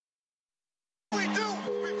We do.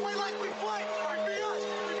 We play like we play. We be us.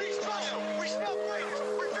 We be special. We smell greatness.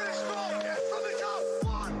 We finish strong. From the top.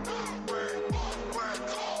 One, two, we're cold. We're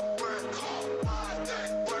cold.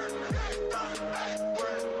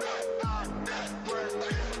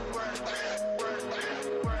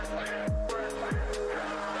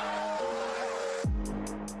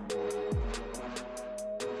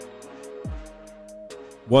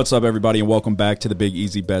 What's up, everybody, and welcome back to the Big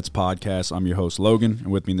Easy Bets podcast. I'm your host, Logan, and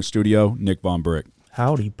with me in the studio, Nick Von Brick.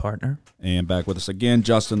 Howdy, partner. And back with us again,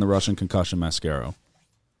 Justin, the Russian Concussion Mascaro.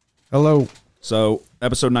 Hello. So,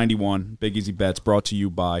 episode 91, Big Easy Bets, brought to you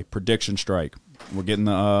by Prediction Strike. We're getting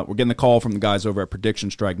the call from the guys over at Prediction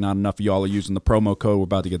Strike. Not enough of y'all are using the promo code. We're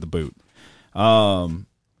about to get the boot. Go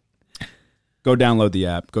download the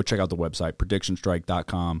app. Go check out the website,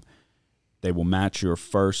 predictionstrike.com. They will match your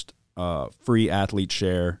first free athlete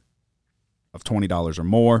share of $20 or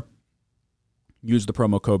more. Use the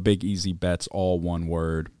promo code BigEasyBets, all one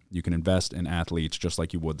word. You can invest in athletes just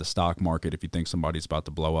like you would the stock market. If you think somebody's about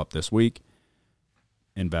to blow up this week,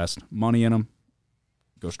 invest money in them.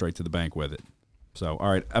 Go straight to the bank with it. So, all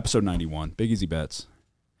right, episode 91, Big Easy Bets.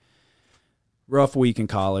 Rough week in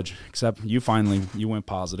college, except you went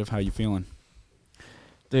positive. How you feeling?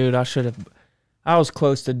 Dude, I was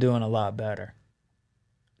close to doing a lot better.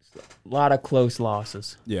 A lot of close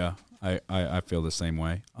losses. Yeah, I feel the same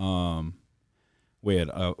way. We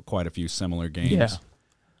had quite a few similar games. Yeah.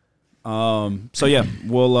 So yeah,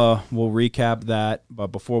 we'll recap that. But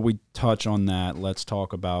before we touch on that, let's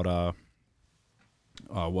talk about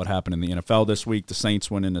what happened in the NFL this week. The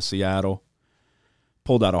Saints went into Seattle,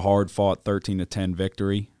 pulled out a hard-fought 13-10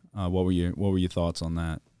 victory. What were your thoughts on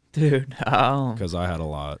that? Dude, Because I had a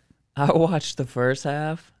lot. I watched the first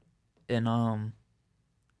half, and I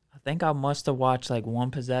think I must have watched like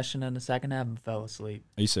one possession in the second half and fell asleep.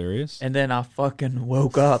 Are you serious? And then I fucking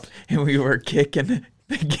woke up, and we were kicking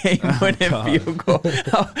the game-winning field goal.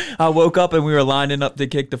 I woke up, and we were lining up to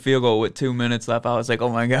kick the field goal with 2 minutes left. I was like, oh,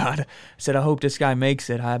 my God. I said, I hope this guy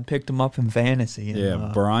makes it. I picked him up in fantasy. And,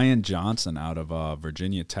 yeah, Brian Johnson out of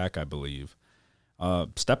Virginia Tech, I believe,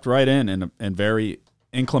 stepped right in very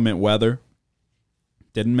inclement weather.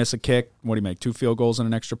 Didn't miss a kick. What do you make? 2 field goals and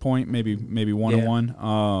an extra point, maybe one and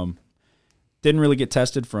one. Didn't really get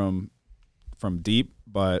tested from deep,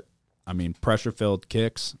 but I mean pressure-filled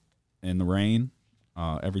kicks in the rain.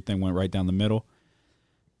 Everything went right down the middle.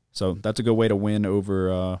 So that's a good way to win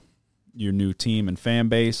over your new team and fan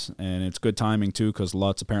base, and it's good timing too because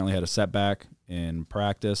Lutz apparently had a setback in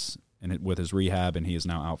practice and with his rehab, and he is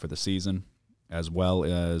now out for the season, as well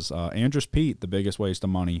as Andrus Peat, the biggest waste of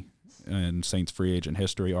money in Saints free agent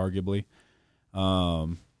history, arguably.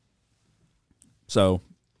 So,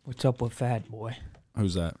 what's up with Fat Boy?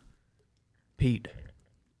 Who's that? Pete.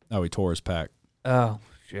 Oh, he tore his pec. Oh,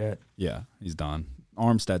 shit. Yeah, he's done.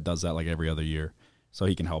 Armstead does that like every other year, so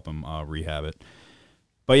he can help him rehab it.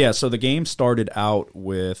 But yeah, so the game started out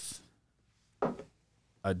with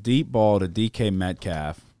a deep ball to DK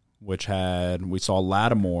Metcalf, which we saw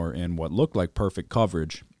Lattimore in what looked like perfect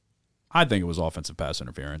coverage. I think it was offensive pass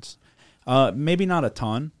interference. Maybe not a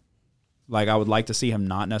ton. Like, I would like to see him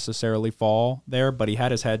not necessarily fall there, but he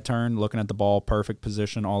had his head turned, looking at the ball, perfect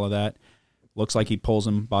position, all of that. Looks like he pulls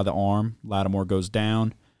him by the arm. Lattimore goes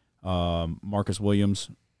down. Marcus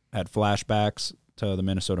Williams had flashbacks to the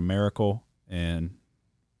Minnesota Miracle, and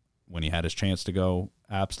when he had his chance to go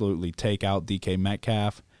absolutely take out DK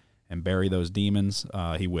Metcalf and bury those demons,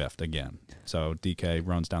 he whiffed again. So DK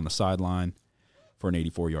runs down the sideline for an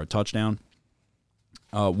 84-yard touchdown.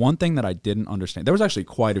 One thing that I didn't understand, there was actually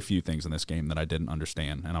quite a few things in this game that I didn't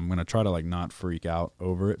understand, and I'm going to try to not freak out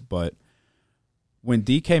over it, but when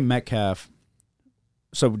DK Metcalf,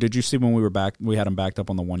 so did you see when we had him backed up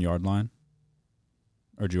on the 1 yard line?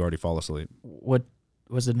 Or did you already fall asleep? What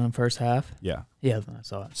was it in the first half? Yeah. Yeah, I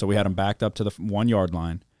saw it. So we had him backed up to the 1 yard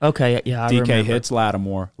line. Okay, yeah, I DK remember. hits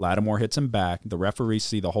Lattimore. Lattimore hits him back. The referees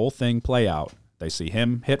see the whole thing play out. They see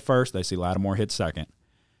him hit first. They see Lattimore hit second.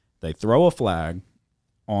 They throw a flag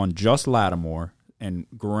on just Lattimore and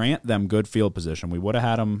grant them good field position. We would have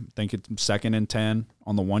had him, I think it's 2nd and 10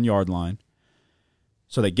 on the 1 yard line.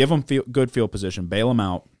 So they give him good field position, bail him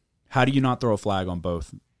out. How do you not throw a flag on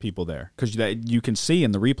both people there? Because you can see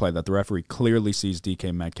in the replay that the referee clearly sees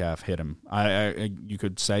DK Metcalf hit him. You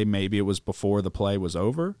could say maybe it was before the play was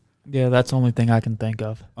over. Yeah, that's the only thing I can think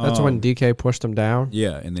of. That's when DK pushed him down?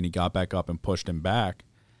 Yeah, and then he got back up and pushed him back.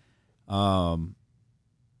 I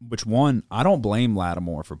don't blame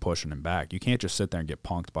Lattimore for pushing him back. You can't just sit there and get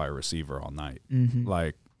punked by a receiver all night. Mm-hmm.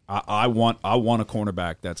 Like, I want a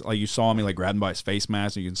cornerback that's like, you saw me grab him by his face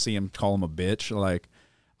mask. You can see him call him a bitch. Like,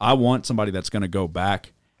 I want somebody that's going to go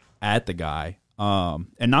back at the guy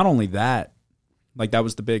And not only that, like that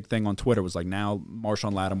was the big thing on Twitter was like now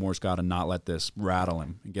Marshawn Lattimore's got to not let this rattle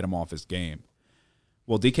him and get him off his game.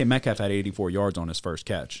 Well, DK Metcalf had 84 yards on his first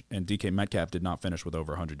catch, and DK Metcalf did not finish with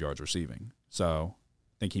over 100 yards receiving. So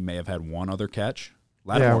I think he may have had one other catch.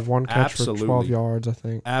 Lattimore one catch for 12 yards, I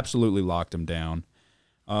think. Absolutely locked him down.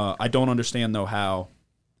 I don't understand, though, how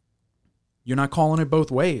you're not calling it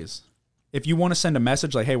both ways. If you want to send a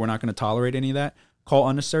message like, hey, we're not going to tolerate any of that, call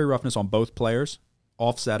unnecessary roughness on both players,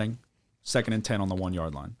 offsetting, 2nd and 10 on the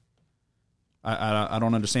 1-yard line. I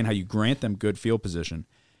don't understand how you grant them good field position.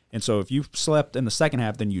 And so if you slept in the second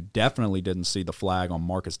half, then you definitely didn't see the flag on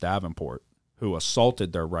Marcus Davenport, who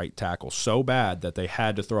assaulted their right tackle so bad that they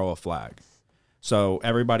had to throw a flag. So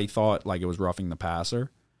everybody thought like it was roughing the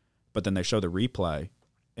passer, but then they show the replay,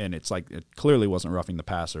 and it's like it clearly wasn't roughing the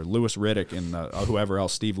passer. Lewis Riddick and whoever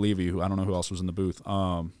else, Steve Levy, who I don't know who else was in the booth,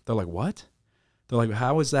 they're like, what? They're like,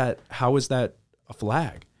 how is that a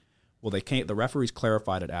flag? Well, the referees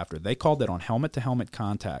clarified it after. They called it on helmet-to-helmet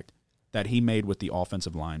contact that he made with the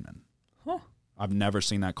offensive lineman. Huh. I've never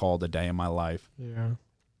seen that called a day in my life. Yeah.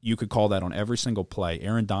 You could call that on every single play.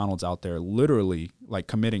 Aaron Donald's out there literally like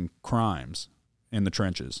committing crimes in the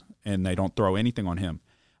trenches, and they don't throw anything on him.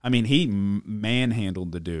 I mean, he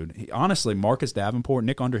manhandled the dude. Honestly, Marcus Davenport,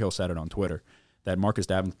 Nick Underhill said it on Twitter, that Marcus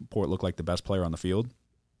Davenport looked like the best player on the field.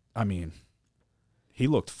 I mean, he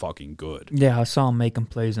looked fucking good. Yeah, I saw him making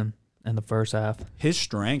plays in the first half. His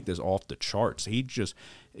strength is off the charts.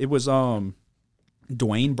 It was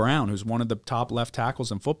Dwayne Brown, who's one of the top left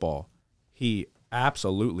tackles in football. He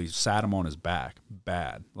absolutely sat him on his back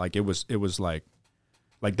bad. Like it was like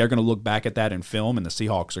they're going to look back at that in film, and the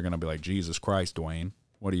Seahawks are going to be like, Jesus Christ, Dwayne,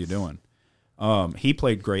 what are you doing? He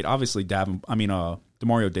played great. Obviously,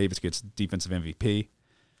 Demario Davis gets defensive MVP.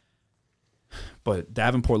 But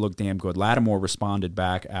Davenport looked damn good. Lattimore responded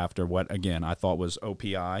back after what, again, I thought was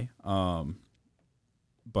OPI.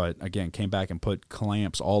 But, again, came back and put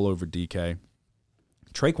clamps all over DK.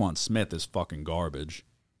 Traquan Smith is fucking garbage.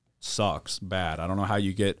 Sucks. Bad. I don't know how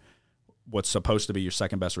you get what's supposed to be your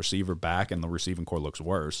second-best receiver back and the receiving core looks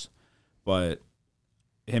worse. But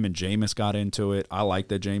him and Jameis got into it. I like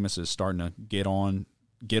that Jameis is starting to get on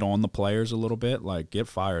the players a little bit. Like, get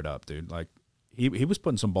fired up, dude. Like, he was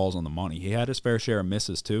putting some balls on the money. He had his fair share of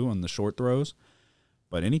misses, too, on the short throws.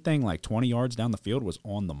 But anything like 20 yards down the field was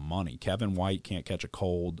on the money. Kevin White can't catch a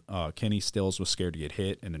cold. Kenny Stills was scared to get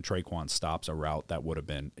hit, and then Traquan stops a route that would have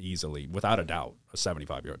been easily, without a doubt, a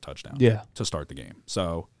 75-yard touchdown to start the game.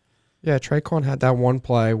 So, yeah, Traquan had that one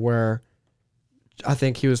play where I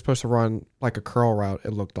think he was supposed to run like a curl route,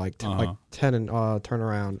 it looked like, like 10 and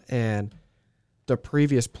turnaround. And the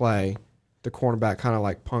previous play, the cornerback kind of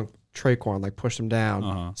like punked Traquan, like pushed him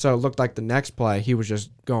down. So it looked like the next play he was just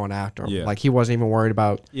going after him. Yeah. Like he wasn't even worried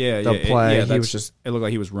about the play. He was just, it looked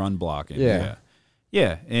like he was run blocking. Yeah.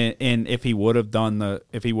 And if he would have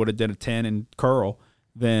did a 10 and curl,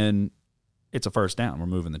 then it's a first down. We're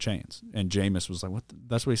moving the chains. And Jameis was like,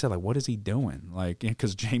 that's what he said. Like, what is he doing? Like,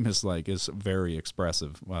 because Jameis like is very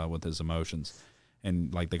expressive with his emotions,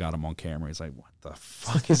 and like they got him on camera. He's like, what the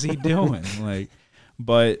fuck is he doing? Like,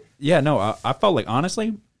 but yeah, no, I felt like,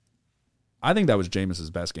 honestly, I think that was Jameis's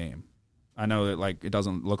best game. I know that like it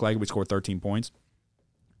doesn't look like it. We scored 13 points,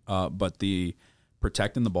 but the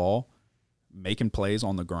protecting the ball, making plays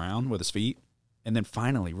on the ground with his feet, and then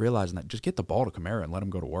finally realizing that just get the ball to Kamara and let him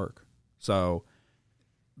go to work. So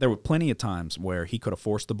there were plenty of times where he could have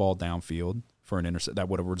forced the ball downfield for an that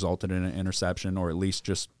would have resulted in an interception, or at least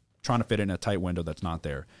just trying to fit in a tight window that's not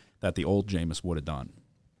there, that the old Jameis would have done.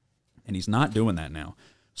 And he's not doing that now.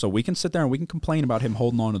 So we can sit there and we can complain about him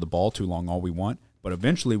holding on to the ball too long all we want, but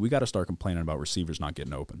eventually we got to start complaining about receivers not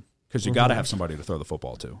getting open, because you got to have somebody to throw the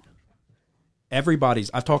football to.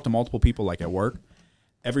 I've talked to multiple people like at work,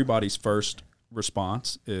 everybody's first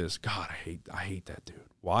response is, God, I hate that dude.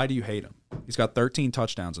 Why do you hate him? He's got 13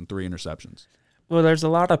 touchdowns and 3 interceptions. Well, there's a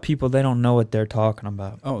lot of people, they don't know what they're talking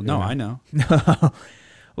about. Oh, no, I know.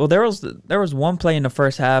 Well, there was one play in the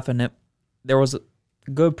first half, and there was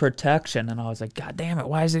good protection, and I was like, God damn it,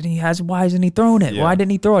 why isn't he throwing it? Yeah. Why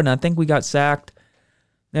didn't he throw it? And I think we got sacked.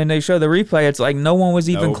 Then they show the replay, it's like no one was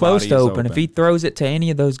even close to open. If he throws it to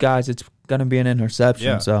any of those guys, it's going to be an interception.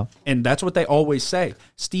 Yeah. So, and that's what they always say.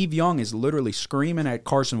 Steve Young is literally screaming at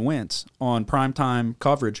Carson Wentz on primetime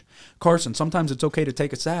coverage. Carson, sometimes it's okay to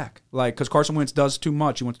take a sack, like, because Carson Wentz does too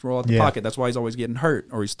much. He wants to roll out the pocket. That's why he's always getting hurt,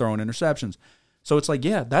 or he's throwing interceptions. So it's like,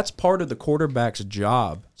 yeah, that's part of the quarterback's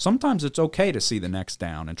job. Sometimes it's okay to see the next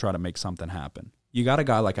down and try to make something happen. You got a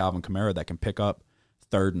guy like Alvin Kamara that can pick up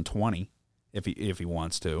 3rd and 20 if he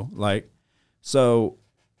wants to. Like, so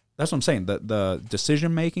That's what I'm saying. The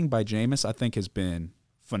decision making by Jameis, I think, has been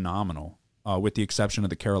phenomenal, with the exception of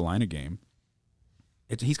the Carolina game.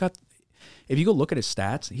 He's got, if you go look at his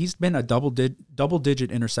stats, he's been a double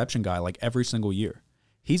digit interception guy like every single year.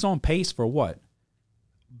 He's on pace for what?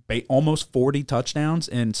 Almost 40 touchdowns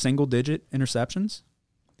and single digit interceptions.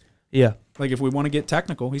 Yeah. Like, if we want to get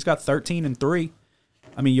technical, he's got 13 and 3.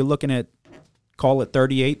 I mean, you're looking at, call it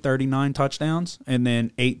 38, 39 touchdowns, and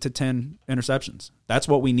then 8 to 10 interceptions. That's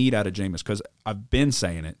what we need out of Jameis, because I've been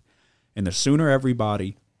saying it. And the sooner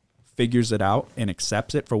everybody figures it out and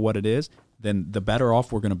accepts it for what it is, then the better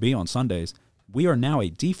off we're going to be on Sundays. We are now a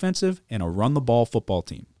defensive and a run-the-ball football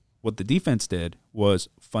team. What the defense did was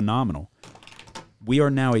phenomenal. We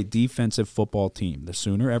are now a defensive football team. The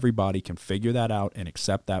sooner everybody can figure that out and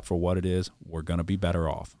accept that for what it is, we're going to be better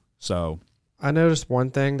off. So I noticed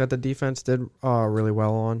one thing that the defense did really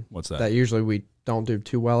well on. What's that? That usually we don't do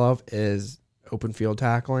too well of is open field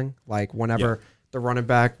tackling. Like whenever the running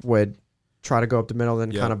back would try to go up the middle,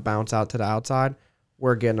 then kind of bounce out to the outside,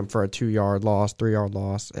 we're getting them for a 2-yard loss, 3-yard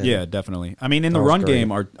loss. And yeah, definitely. I mean, in the run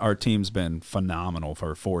game, our team's been phenomenal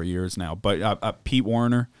for 4 years now. But Pete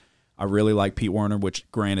Werner, I really like Pete Werner, which,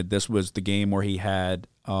 granted, this was the game where he had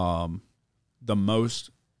the most.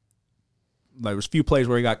 There was a few plays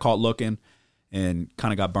where he got caught looking and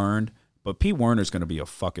kind of got burned. But Pete Werner's going to be a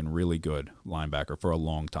fucking really good linebacker for a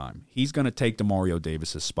long time. He's going to take Demario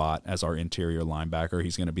Davis's spot as our interior linebacker.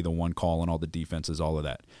 He's going to be the one calling all the defenses, all of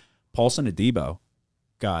that. Paulson Adebo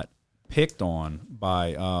got picked on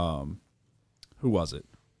by who was it?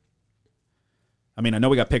 I mean, I know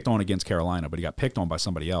we got picked on against Carolina, but he got picked on by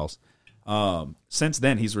somebody else. Since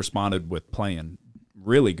then, he's responded with playing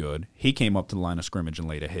really good. He came up to the line of scrimmage and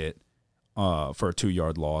laid a hit for a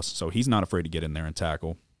 2-yard loss, so he's not afraid to get in there and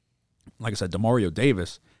tackle. Like I said, Demario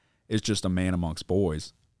Davis is just a man amongst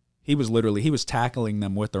boys. He was tackling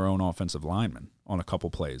them with their own offensive linemen on a couple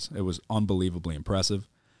plays. It was unbelievably impressive.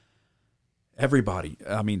 Everybody,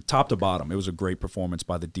 I mean, top to bottom, it was a great performance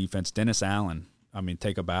by the defense. Dennis Allen, I mean,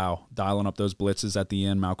 take a bow, dialing up those blitzes at the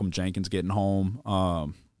end. Malcolm Jenkins getting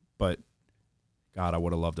home. But, God, I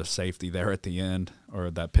would have loved a safety there at the end,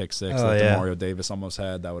 or that pick six that Demario Davis almost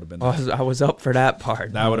had. That would have been. I was up for that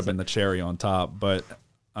part. That would have been the cherry on top. But,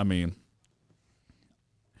 I mean,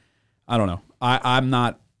 I don't know. I'm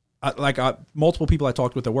not. Multiple people I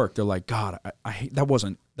talked with at work, they're like, God, I hate that was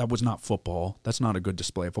not football. That's not a good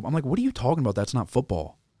display of football. I'm like, what are you talking about? That's not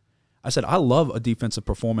football. I said, I love a defensive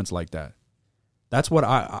performance like that. That's what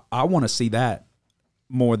I want to see that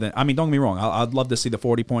more than, I mean, don't get me wrong. I'd love to see the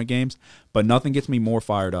 40-point games, but nothing gets me more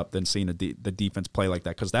fired up than seeing the defense play like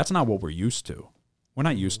that, because that's not what we're used to. We're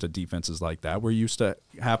not used to defenses like that. We're used to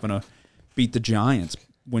having to beat the Giants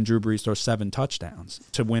when Drew Brees throws 7 touchdowns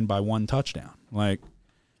to win by 1 touchdown.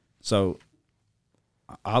 So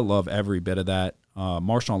I love every bit of that.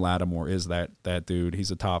 Marshawn Lattimore is that dude.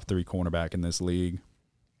 He's a top 3 cornerback in this league.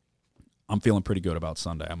 I'm feeling pretty good about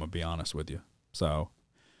Sunday, I'm going to be honest with you. So,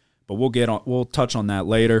 but we'll touch on that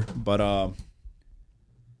later. But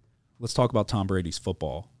let's talk about Tom Brady's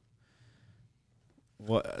football.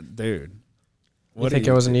 What, dude? You think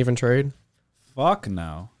it was an even trade? Fuck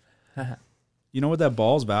no. You know what that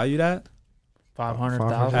ball's valued at?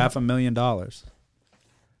 $500,000. $500,000.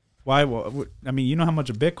 Why? I mean, you know how much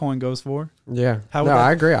a Bitcoin goes for. Yeah.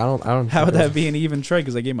 I agree. I don't. How would that be an even trade?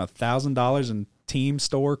 Because they gave him $1,000 in team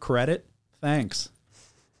store credit. Thanks.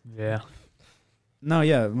 Yeah. No,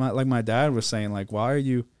 yeah. My dad was saying,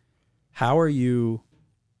 how are you?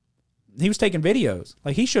 He was taking videos.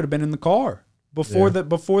 Like, he should have been in the car before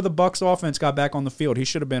the Bucks offense got back on the field. He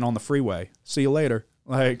should have been on the freeway. See you later.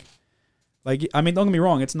 Like, I mean, don't get me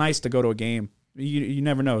wrong. It's nice to go to a game. You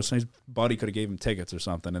never know. So his buddy could have gave him tickets or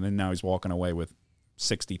something, and then now he's walking away with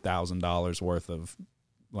 $60,000 worth of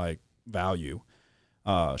value.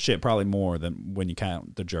 Probably more than when you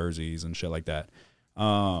count the jerseys and shit like that.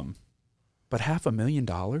 But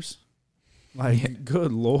 $500,000?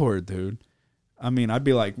 Good Lord, dude. I mean, I'd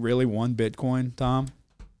be like, really, 1 Bitcoin, Tom?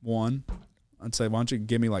 1? I'd say, why don't you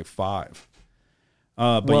give me 5?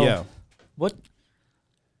 Yeah. What?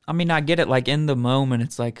 I mean, I get it. In the moment,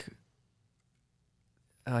 it's like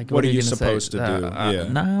what are you supposed to do?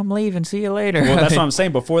 Nah, I'm leaving. See you later. Well, that's what I'm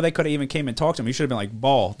saying. Before they could have even came and talked to him, he should have been like,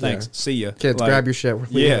 ball, thanks, see ya. Kids, grab your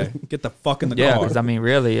shit. Get the fuck in the car. Yeah, because, I mean,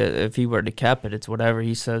 really, if he were to cap it, it's whatever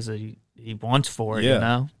he says that he wants for it, you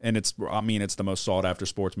know? And it's the most sought-after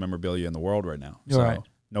sports memorabilia in the world right now. So right.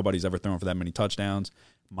 Nobody's ever thrown for that many touchdowns.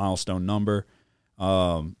 Milestone number.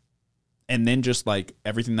 And then just,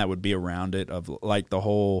 everything that would be around it of, the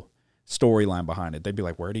whole storyline behind it. They'd be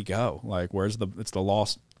like, where'd he go? It's the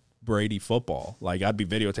lost Brady football. I'd be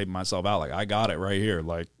videotaping myself out. I got it right here.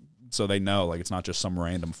 so they know like it's not just some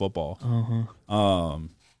random football.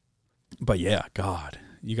 But yeah, God,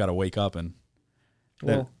 you got to wake up and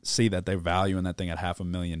see that they're valuing that thing at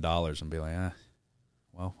 $500,000 and be like,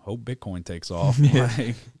 well, hope Bitcoin takes off.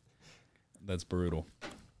 Like, that's brutal.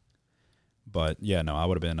 But yeah, no, I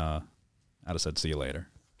would have been, I'd have said, see you later.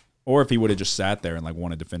 Or if he would have just sat there and like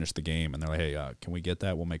wanted to finish the game and they're like, hey, can we get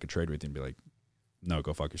that? We'll make a trade with you, and be like, no,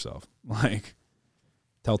 go fuck yourself. Like,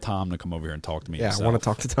 tell Tom to come over here and talk to me. Yeah, himself. I want to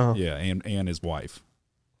talk to Tom. Yeah, and his wife.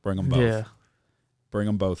 Bring them both. Yeah. Bring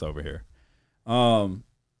them both over here.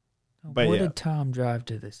 But what yeah. did Tom drive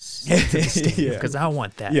to the stadium? Yeah. Because I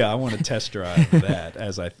want that. Yeah, I want to test drive that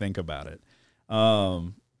as I think about it.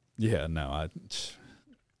 Yeah, no,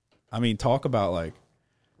 I mean, talk about like,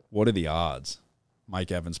 what are the odds?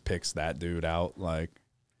 Mike Evans picks that dude out. Like,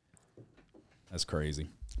 that's crazy.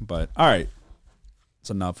 But all right, it's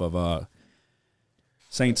enough of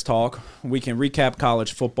Saints talk. We can recap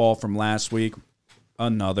college football from last week.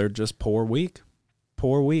 Another just poor week.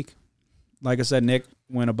 Poor week. Like I said, Nick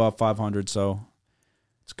went above 500, so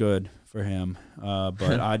it's good for him.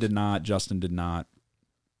 But I did not. Justin did not.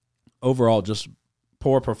 Overall, just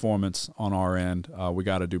poor performance on our end. We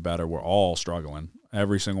got to do better. We're all struggling.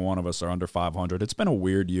 Every single one of us are under 500. It's been a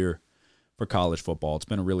weird year for college football. It's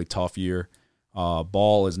been a really tough year.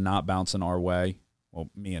 Ball is not bouncing our way. Well,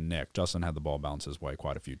 me and Nick. Justin had the ball bounce his way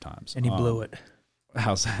quite a few times. And he blew it.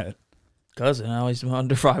 How's that? Because now he's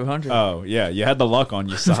under 500. Oh, yeah. You had the luck on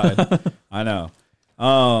your side. I know.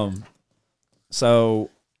 So,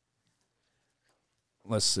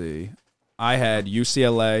 let's see. I had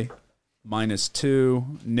UCLA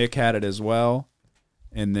 -2. Nick had it as well.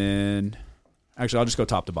 And then, actually, I'll just go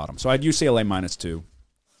top to bottom. So, I had UCLA -2.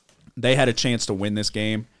 They had a chance to win this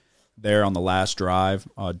game there on the last drive.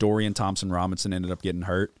 Dorian Thompson-Robinson ended up getting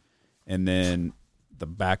hurt. And then the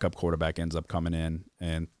backup quarterback ends up coming in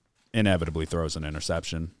and inevitably throws an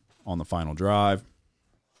interception on the final drive.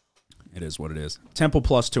 It is what it is. Temple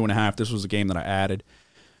 +2.5. This was a game that I added.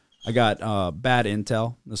 I got bad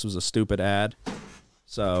intel. This was a stupid ad.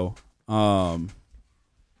 So, Bad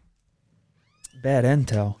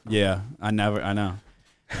intel. yeah, I know.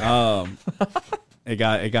 It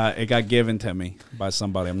got given to me by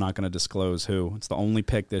somebody. I'm not going to disclose who. It's the only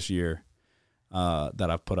pick this year that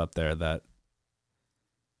I've put up there that,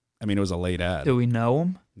 I mean, it was a late ad. Do we know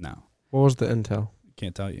him? No. What was the intel?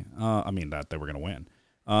 Can't tell you. I mean, that they were going to win.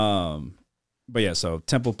 But yeah, so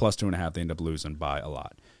Temple +2.5, they end up losing by a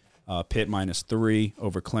lot. Pitt -3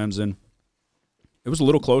 over Clemson. It was a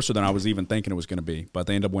little closer than I was even thinking it was going to be, but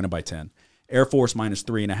they end up winning by 10. Air Force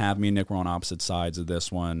 -3.5. Me and Nick were on opposite sides of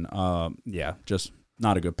this one. Yeah, just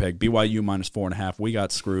not a good pick. BYU -4.5. We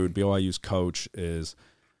got screwed. BYU's coach is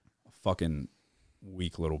a fucking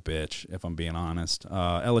weak little bitch, if I'm being honest.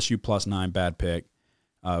 LSU +9, bad pick.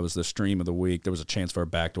 It was the stream of the week. There was a chance for a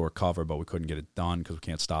backdoor cover, but we couldn't get it done because we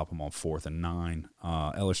can't stop them on 4th and 9.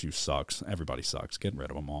 LSU sucks. Everybody sucks. Getting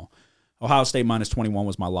rid of them all. Ohio State -21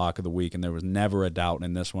 was my lock of the week, and there was never a doubt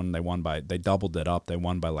in this one. They doubled it up. They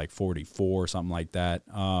won by like 44, something like that.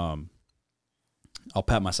 I'll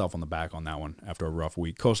pat myself on the back on that one after a rough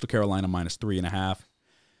week. Coastal Carolina -3.5.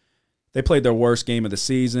 They played their worst game of the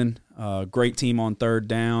season. Great team on third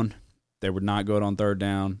down. They were not good on third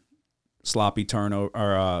down. Sloppy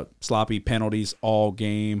penalties all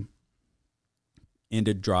game.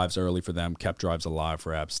 Ended drives early for them. Kept drives alive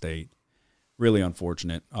for App State. Really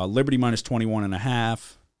unfortunate. Liberty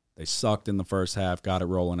 -21.5. They sucked in the first half. Got it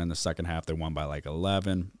rolling in the second half. They won by like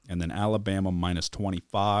 11. And then Alabama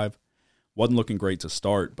 -25. Wasn't looking great to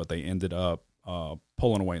start, but they ended up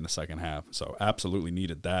pulling away in the second half. So absolutely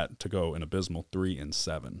needed that to go an abysmal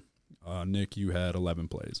 3-7. Nick, you had 11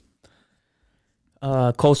 plays.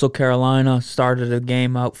 Coastal Carolina started the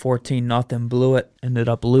game out 14-0, blew it, ended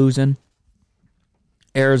up losing.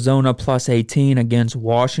 Arizona +18 against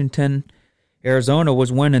Washington. Arizona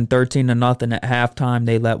was winning 13-0 at halftime.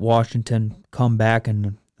 They let Washington come back,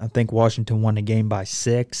 and I think Washington won the game by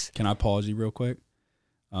 6. Can I pause you real quick?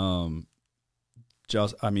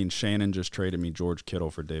 Shannon just traded me George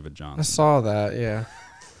Kittle for David I Johnson. saw that, yeah.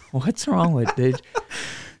 What's wrong with it?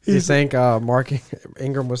 Do you think Mark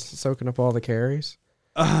Ingram was soaking up all the carries?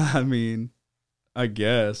 I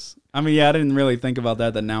guess. I didn't really think about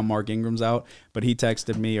that now Mark Ingram's out, but he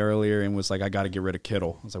texted me earlier and was like, I got to get rid of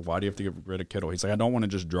Kittle. I was like, why do you have to get rid of Kittle? He's like, I don't want to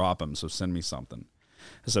just drop him, so send me something.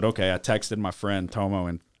 I said, okay. I texted my friend Tomo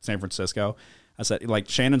in San Francisco. I said, like,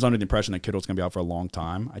 Shannon's under the impression that Kittle's going to be out for a long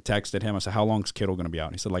time. I texted him. I said, how long is Kittle going to be out?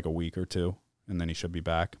 And he said, like a week or two, and then he should be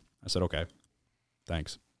back. I said, okay,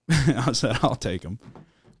 thanks. I said, I'll take him.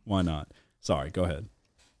 Why not? Sorry, go ahead.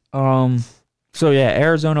 So, yeah,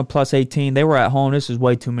 Arizona plus 18. They were at home. This is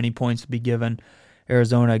way too many points to be given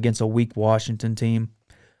Arizona against a weak Washington team.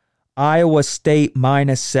 Iowa State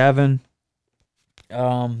minus 7.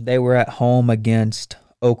 They were at home against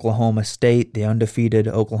Oklahoma State, the undefeated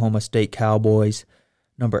Oklahoma State Cowboys,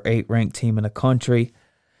 number 8 ranked team in the country.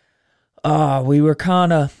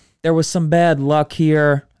 There was some bad luck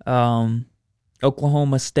here.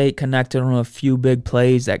 Oklahoma State connected on a few big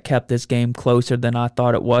plays that kept this game closer than I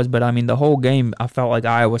thought it was. But, I mean, the whole game, I felt like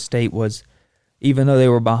Iowa State was, even though they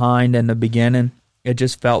were behind in the beginning, it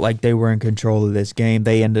just felt like they were in control of this game.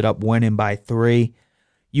 They ended up winning by 3.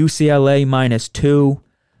 UCLA minus 2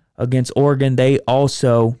 against Oregon. They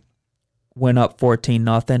also went up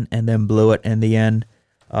 14-0 and then blew it in the end.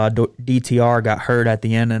 DTR got hurt at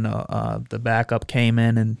the end, and the backup came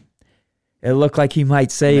in, and it looked like he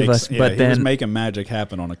might save us. But he was making magic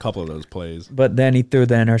happen on a couple of those plays. But then he threw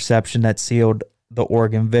the interception that sealed the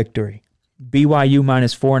Oregon victory. BYU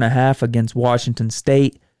minus 4.5 against Washington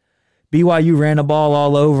State. BYU ran the ball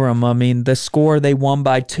all over them. I mean, the score, they won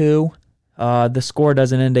by 2. The score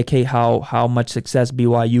doesn't indicate how much success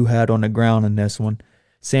BYU had on the ground in this one.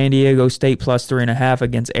 San Diego State plus 3.5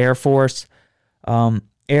 against Air Force.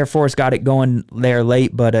 Air Force got it going there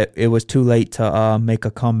late, but it was too late to make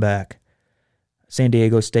a comeback. San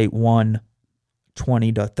Diego State won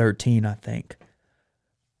 20-13, I think.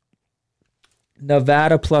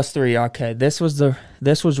 Nevada plus 3. Okay, this was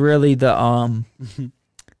really the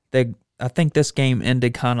I think this game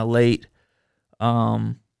ended kind of late.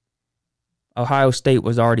 Ohio State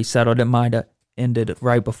was already settled. It might have ended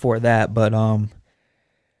right before that, but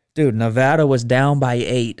dude, Nevada was down by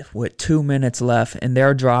 8 with 2 minutes left, and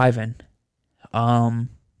they're driving.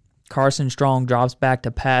 Carson Strong drops back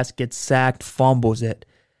to pass, gets sacked, fumbles it.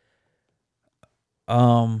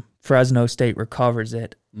 Fresno State recovers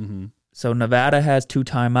it. Mm-hmm. So Nevada has 2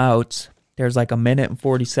 timeouts. There's like 1 minute and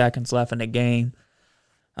 40 seconds left in the game.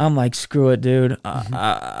 I'm like, screw it, dude.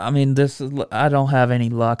 I mean, I don't have any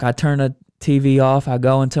luck. I turn the TV off. I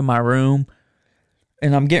go into my room,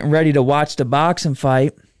 and I'm getting ready to watch the boxing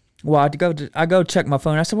fight. Well, I go check my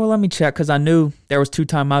phone. I said, well, let me check, because I knew there was 2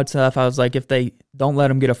 timeouts left. I was like, if they don't let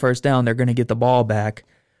them get a first down, they're going to get the ball back.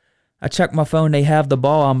 I check my phone. They have the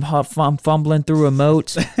ball. I'm fumbling through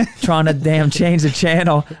remotes, trying to change the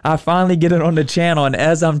channel. I finally get it on the channel, and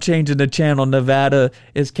as I'm changing the channel, Nevada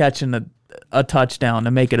is catching a touchdown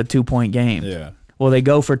to make it a 2-point game. Yeah. Well, they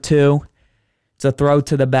go for 2. It's a throw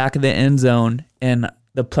to the back of the end zone, and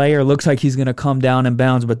the player looks like he's going to come down and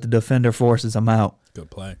bounce, but the defender forces him out. Good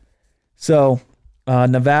play. So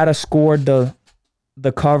Nevada scored the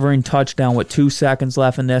covering touchdown with 2 seconds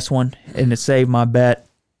left in this one, and it saved my bet.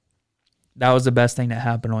 That was the best thing that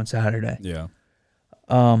happened on Saturday. Yeah.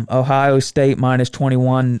 Ohio State minus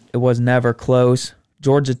 21. It was never close.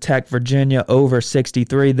 Georgia Tech, Virginia over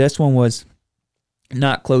 63. This one was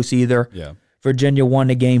not close either. Yeah. Virginia won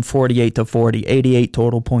the game 48-40. 88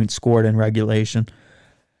 total points scored in regulation.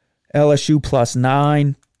 LSU plus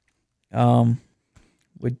 9.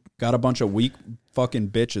 Got a bunch of weak fucking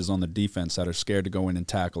bitches on the defense that are scared to go in and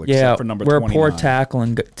tackle, except for number 29. We're a poor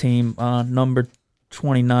tackling team. Number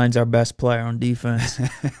 29's our best player on defense.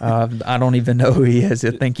 I don't even know who he is.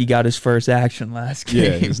 I think he got his first action last game.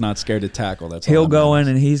 Yeah, he's not scared to tackle. He'll go in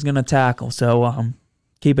and he's going to tackle. So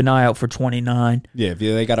keep an eye out for 29. Yeah, if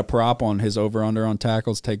they got a prop on his over-under on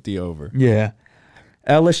tackles, take the over. Yeah.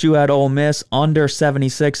 LSU at Ole Miss, under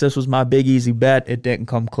 76. This was my big easy bet. It didn't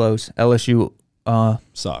come close. LSU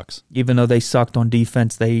sucks. Even though they sucked on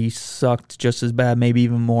defense, they sucked just as bad, maybe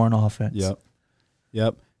even more on offense.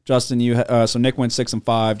 Yep. Justin, so Nick went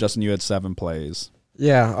 6-5. Justin, you had 7 plays.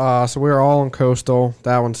 Yeah. So we were all in Coastal.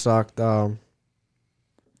 That one sucked. I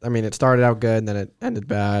mean, it started out good and then it ended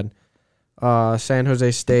bad. San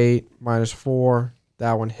Jose State minus 4.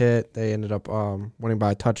 That one hit. They ended up winning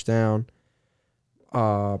by a touchdown.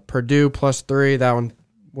 Purdue plus 3. That one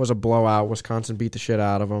was a blowout. Wisconsin beat the shit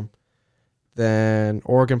out of them. Then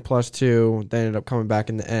Oregon plus 2. They ended up coming back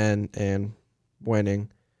in the end and winning.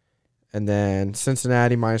 And then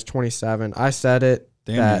Cincinnati minus 27. I said it.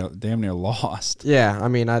 Damn near lost. Yeah, I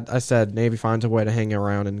mean, I said Navy finds a way to hang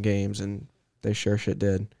around in games, and they sure shit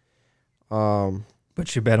did.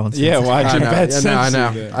 But you bet on Cincinnati. Yeah, why'd you bet Cincy? I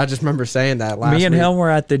know. I just remember saying that last week. Me and him were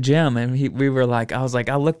at the gym, and we were like, I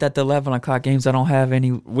looked at the 11 o'clock games. I don't have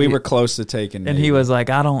any. We were close to taking And Navy. he was like,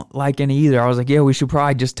 I don't like any either. I was like, yeah, we should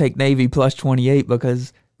probably just take Navy plus 28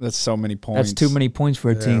 because that's so many points. That's too many points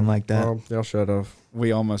for a team like that. Well, y'all should have.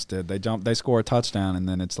 We almost did. They score a touchdown, and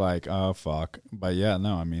then it's like, oh, fuck. But, yeah,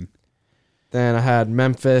 no, I mean. Then I had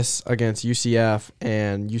Memphis against UCF,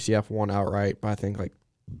 and UCF won outright by, I think, like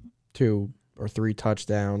 2 or 3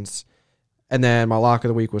 touchdowns. And then my lock of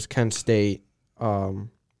the week was Kent State,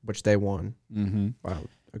 which they won by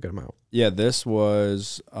a good amount. Yeah, this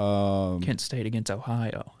was Kent State against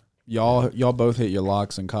Ohio. y'all both hit your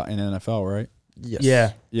locks in NFL, right? Yes.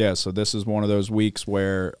 Yeah. Yeah, so this is one of those weeks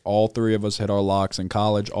where all three of us hit our locks in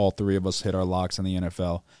college, all three of us hit our locks in the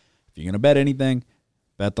NFL. If you're going to bet anything,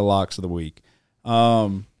 bet the locks of the week.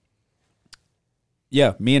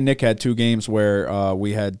 Yeah, me and Nick had two games where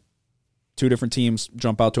we had two different teams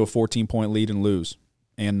jump out to a 14-point lead and lose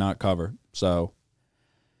and not cover. So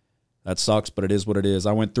that sucks, but it is what it is.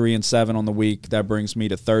 I went 3-7 on the week. That brings me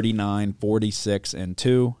to 39,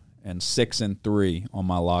 46-2, and 6-3 on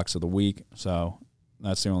my locks of the week. So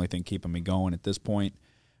that's the only thing keeping me going at this point.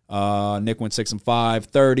 Nick went 6-5,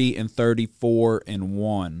 30 and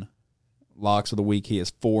 34-1. Locks of the week, he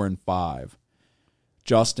is 4-5.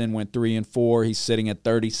 Justin went 3-4. He's sitting at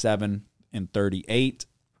 37 and 38.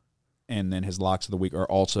 And then his locks of the week are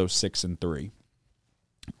also 6-3.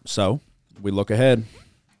 So we look ahead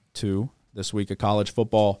to this week of college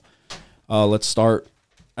football. Let's start.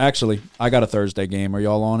 Actually, I got a Thursday game. Are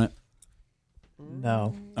y'all on it?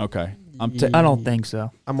 No. Okay. I don't think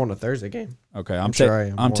so. I'm on a Thursday game. Okay. I'm sure I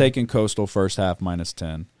am. I'm taking Coastal first half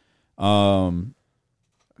 -10.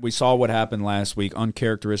 We saw what happened last week.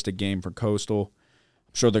 Uncharacteristic game for Coastal.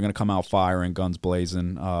 I'm sure they're going to come out firing, guns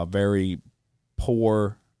blazing. Very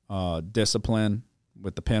poor discipline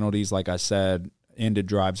with the penalties. Like I said, ended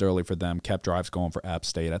drives early for them, kept drives going for App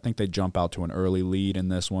State. I think they jump out to an early lead in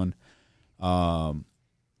this one.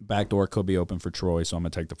 Backdoor could be open for Troy, so I'm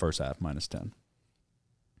going to take the first half -10.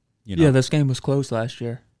 Yeah, this game was close last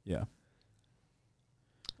year. Yeah.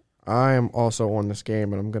 I am also on this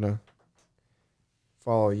game, and I'm going to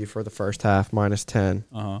follow you for the first half -10.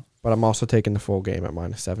 Uh-huh. But I'm also taking the full game at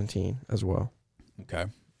 -17 as well. Okay.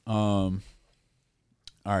 All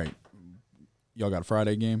right. Y'all got a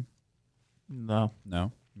Friday game? No.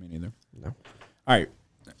 No? Me neither. No. All right.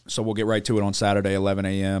 So we'll get right to it on Saturday, 11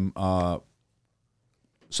 a.m.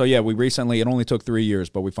 So, yeah, we recently, it only took 3 years,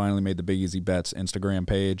 but we finally made the Big Easy Bets Instagram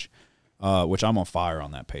page, which I'm on fire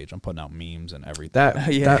on that page. I'm putting out memes and everything.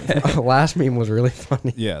 That last meme was really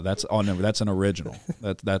funny. Yeah, that's an original.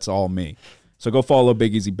 That's all me. So go follow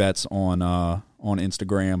Big Easy Bets on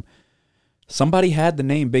Instagram. Somebody had the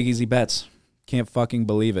name Big Easy Bets. Can't fucking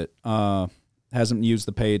believe it. Hasn't used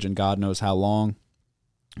the page in God knows how long.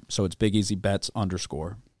 So it's Big Easy Bets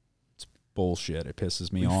 _ It's bullshit. It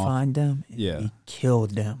pisses me off. Find them. And Yeah. we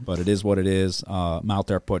killed them. But it is what it is. I'm out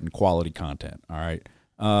there putting quality content. All right.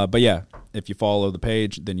 But yeah, if you follow the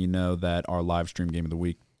page, then you know that our live stream game of the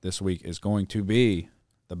week this week is going to be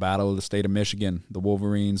the Battle of the State of Michigan, the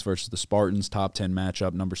Wolverines versus the Spartans, top 10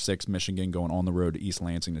 matchup. Number 6 Michigan going on the road to East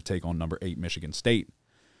Lansing to take on number 8 Michigan State.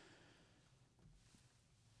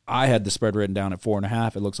 I had the spread written down at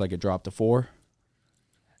 4.5. It looks like it dropped to 4.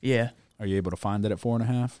 Yeah. Are you able to find it at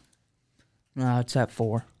 4.5? No, it's at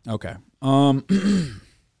 4. Okay.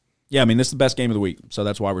 Yeah, I mean, this is the best game of the week, so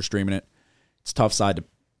that's why we're streaming it. It's a tough side to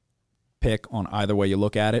pick on either way you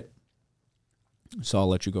look at it. So I'll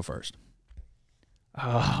let you go first.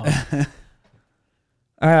 Oh.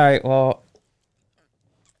 All right, well,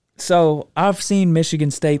 so I've seen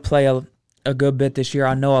Michigan State play a good bit this year.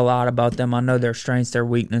 I know a lot about them. I know their strengths, their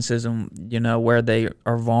weaknesses, and, where they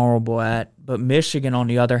are vulnerable at. But Michigan, on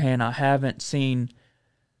the other hand, I haven't seen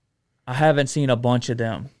a bunch of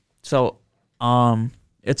them. So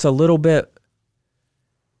it's a little bit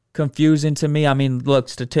confusing to me. I mean, look,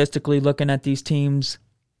 statistically looking at these teams,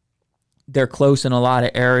 they're close in a lot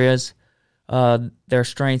of areas. Their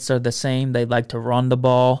strengths are the same. They like to run the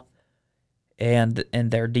ball, and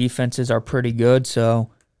their defenses are pretty good. So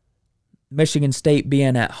Michigan State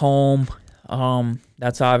being at home,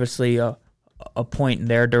 that's obviously a point in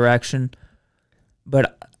their direction.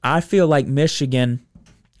 But I feel like Michigan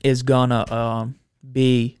is gonna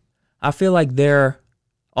I feel like their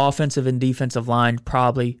offensive and defensive line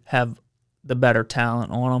probably have the better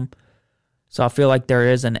talent on them. So I feel like there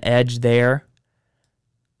is an edge there.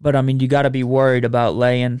 But, I mean, you got to be worried about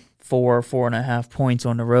laying 4.5 points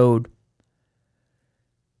on the road.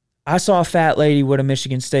 I saw a fat lady with a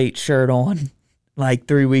Michigan State shirt on like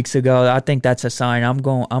 3 weeks ago. I think that's a sign. I'm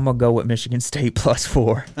gonna go with Michigan State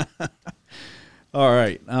 +4. All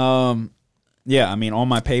right. Yeah, I mean, on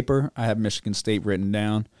my paper, I have Michigan State written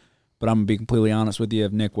down. But I'm going to be completely honest with you.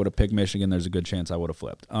 If Nick would have picked Michigan, there's a good chance I would have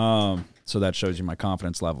flipped. So that shows you my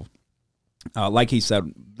confidence level. Like he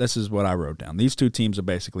said, this is what I wrote down. These two teams are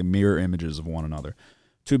basically mirror images of one another.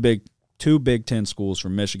 Two Big Ten schools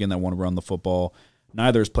from Michigan that want to run the football.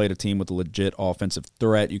 Neither has played a team with a legit offensive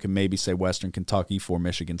threat. You can maybe say Western Kentucky for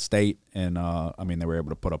Michigan State. And, I mean, they were able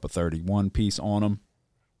to put up a 31 piece on them.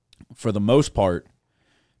 for the most part,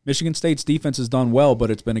 Michigan State's defense has done well, but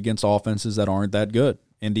it's been against offenses that aren't that good.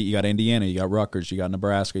 You got Indiana, you got Rutgers, you got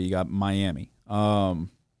Nebraska, you got Miami.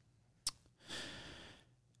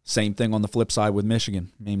 Same thing on the flip side with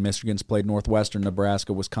Michigan. I mean, Michigan's played Northwestern,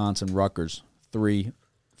 Nebraska, Wisconsin, Rutgers. 3-4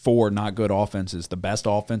 not good offenses. The best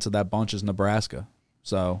offense of that bunch is Nebraska.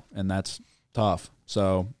 So, and that's tough.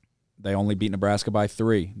 So they only beat Nebraska by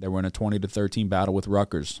 3. They were in a 20-13 battle with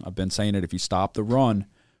Rutgers. I've been saying it. If you stop the run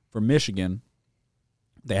for Michigan,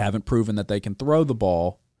 they haven't proven that they can throw the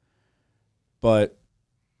ball, but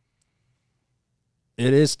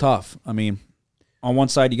it is tough. I mean, on one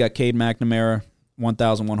side you got Cade McNamara,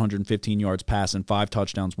 1,115 yards passing, 5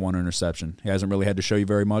 touchdowns, 1 interception. He hasn't really had to show you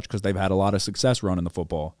very much because they've had a lot of success running the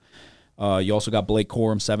football. You also got Blake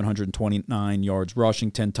Corum, 729 yards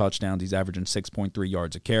rushing, 10 touchdowns. He's averaging 6.3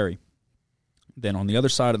 yards a carry. Then on the other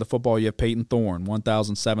side of the football, you have Peyton Thorne,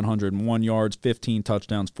 1,701 yards, 15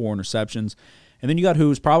 touchdowns, 4 interceptions. And then you got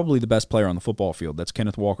who's probably the best player on the football field. That's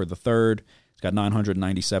Kenneth Walker III. He's got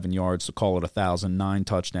 997 yards, so call it 1,000, 9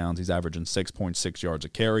 touchdowns. He's averaging 6.6 yards a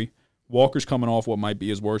carry. Walker's coming off what might be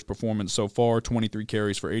his worst performance so far, 23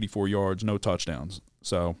 carries for 84 yards, no touchdowns.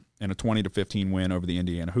 So in a 20-15 win over the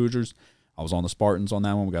Indiana Hoosiers. I was on the Spartans on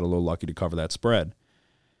that one. We got a little lucky to cover that spread.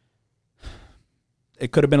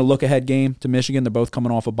 It could have been a look-ahead game to Michigan. They're both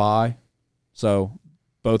coming off a bye. So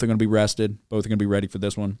both are going to be rested. Both are going to be ready for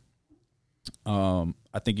this one.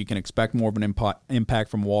 I think you can expect more of an impact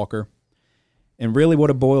from Walker. And really what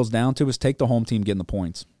it boils down to is take the home team getting the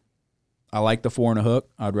points. I like the 4 and a hook.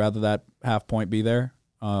 I'd rather that half point be there.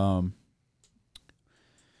 Can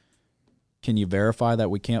you verify that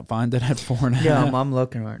we can't find it at 4.5? Yeah, I'm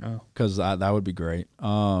looking right now. Because that would be great.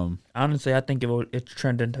 Honestly, I think it's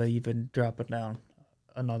trending to even drop it down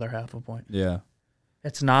another half a point. Yeah.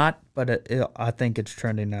 It's not, but I think it's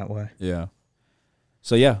trending that way. Yeah.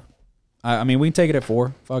 So, yeah. I mean, we can take it at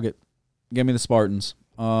 4. Fuck it. Give me the Spartans.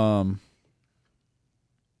 I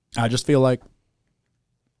just feel like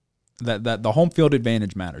that the home field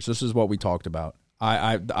advantage matters. This is what we talked about.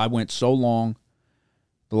 I went so long,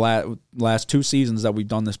 the last 2 seasons that we've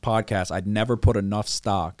done this podcast, I'd never put enough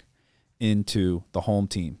stock into the home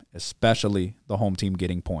team, especially the home team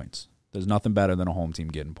getting points. There's nothing better than a home team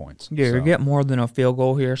getting points. Yeah, you're getting more than a field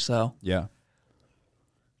goal here, so. Yeah.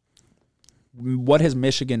 What has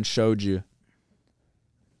Michigan showed you?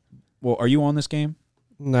 Well, are you on this game?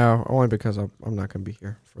 No, only because I'm not going to be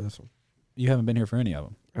here for this one. You haven't been here for any of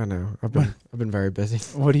them. I know. I've been very busy.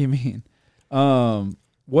 What do you mean?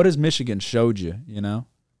 What has Michigan showed you, you know?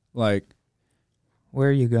 Like, where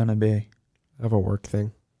are you going to be? I have a work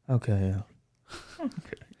thing. Okay, yeah.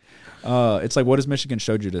 It's like, what has Michigan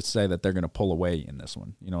showed you to say that they're going to pull away in this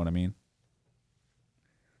one? You know what I mean?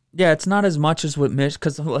 Yeah, it's not as much as with Michigan,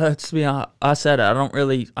 because let's be honest,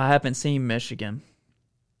 I haven't seen Michigan.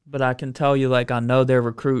 But I can tell you, like, I know their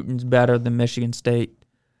recruiting's better than Michigan State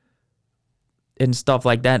and stuff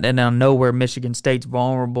like that. And I know where Michigan State's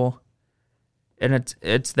vulnerable. And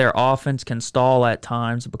it's their offense can stall at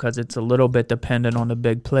times because it's a little bit dependent on the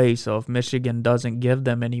big plays. So if Michigan doesn't give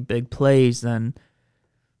them any big plays, then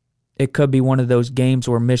it could be one of those games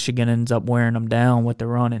where Michigan ends up wearing them down with the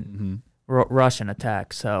running, rushing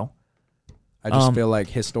attack. So I just feel like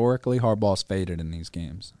historically Harbaugh's faded in these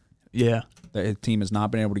games. Yeah. The team has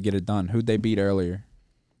not been able to get it done. Who'd they beat earlier?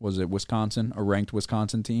 Was it Wisconsin, a ranked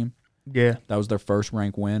Wisconsin team? Yeah. That was their first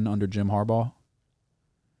ranked win under Jim Harbaugh.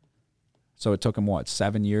 So it took him,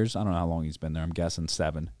 7 years? I don't know how long he's been there. I'm guessing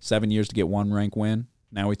 7. 7 years to get one ranked win.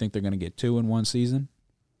 Now we think they're going to get 2 in one season?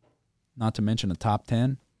 Not to mention a top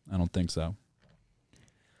 10? I don't think so.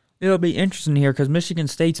 It'll be interesting here because Michigan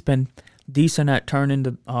State's been decent at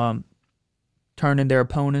turning their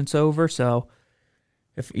opponents over. So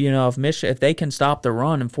if they can stop the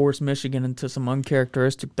run and force Michigan into some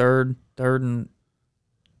uncharacteristic third and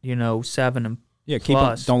 7 and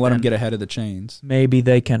plus, don't let them get ahead of the chains. Maybe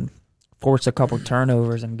they can force a couple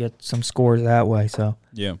turnovers and get some scores that way. So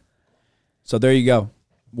yeah. So there you go.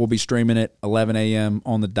 We'll be streaming it 11 a.m.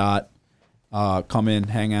 on the dot. Come in,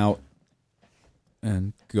 hang out,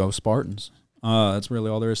 and go Spartans. That's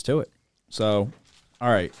really all there is to it. So, all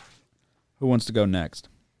right. Who wants to go next?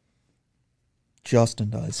 Justin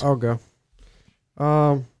does. I'll go.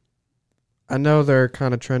 I know they're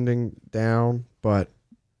kind of trending down, but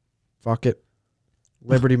fuck it.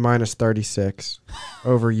 Liberty minus 36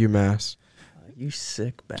 over UMass. You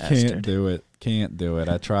sick bastard. Can't do it.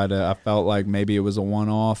 I felt like maybe it was a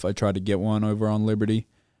one-off. I tried to get one over on Liberty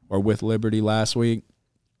or with Liberty last week.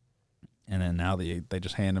 And then now they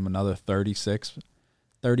just hand him another 36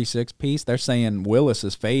 piece. They're saying Willis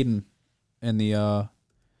is fading in the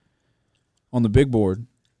on the big board.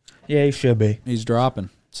 Yeah, he should be. He's dropping.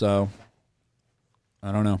 So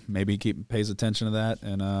I don't know. Maybe he pays attention to that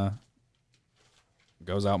and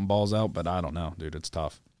goes out and balls out, but I don't know, dude. It's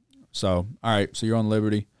tough. So, all right, so you're on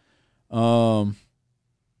Liberty.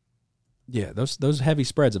 Yeah, those heavy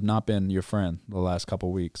spreads have not been your friend the last couple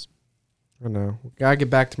of weeks. I know. Gotta get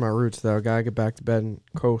back to my roots, though. Gotta get back to betting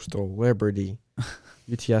Coastal, Liberty,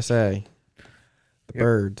 UTSA, the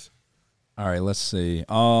Birds. All right, let's see.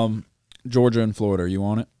 Georgia and Florida, are you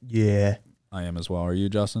on it? Yeah. I am as well. Are you,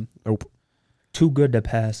 Justin? Nope. Too good to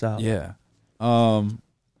pass out. Yeah.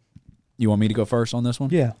 You want me to go first on this one?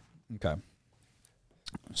 Yeah. Okay.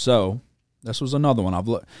 So this was another one.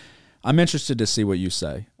 I'm interested to see what you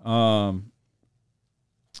say.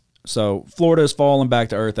 So Florida has fallen back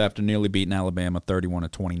to earth after nearly beating Alabama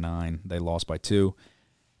 31-29. They lost by 2.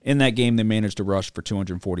 In that game, they managed to rush for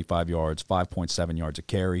 245 yards, 5.7 yards a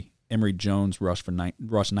carry. Emory Jones rushed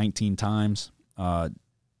 19 times. I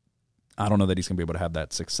don't know that he's going to be able to have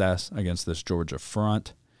that success against this Georgia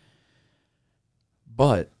front.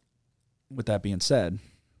 But with that being said,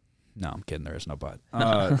 no, I'm kidding. There is no but.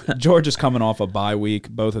 Georgia's coming off a bye week.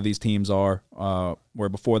 Both of these teams are. Where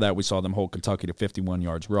before that we saw them hold Kentucky to 51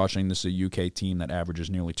 yards rushing. This is a UK team that averages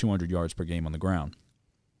nearly 200 yards per game on the ground.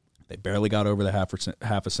 They barely got over the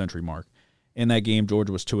half a century mark. In that game,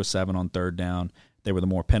 Georgia was 2 of 7 on third down. They were the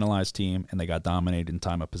more penalized team, and they got dominated in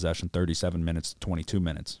time of possession, 37 minutes to 22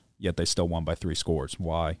 minutes. Yet they still won by 3 scores.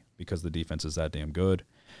 Why? Because the defense is that damn good.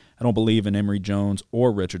 I don't believe in Emory Jones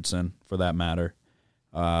or Richardson, for that matter.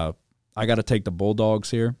 I got to take the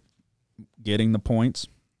Bulldogs here, getting the points.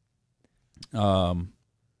 I'm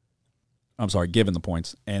sorry, giving the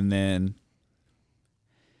points. And then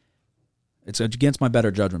it's against my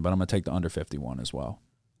better judgment, but I'm going to take the under 51 as well.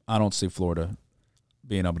 I don't see Florida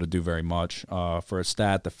being able to do very much. For a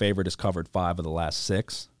stat, the favorite has covered 5 of the last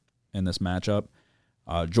 6 in this matchup.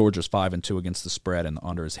 Georgia's 5-2 against the spread, and the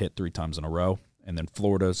under is hit 3 times in a row. And then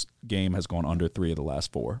Florida's game has gone under 3 of the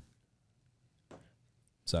last 4.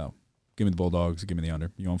 So give me the Bulldogs. Give me the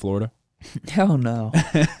under. You on Florida? Hell no.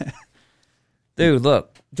 Dude,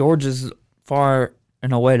 look, Georgia's far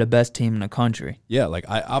and away the best team in the country. Yeah, like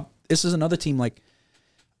this is another team. Like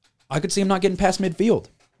I could see them not getting past midfield.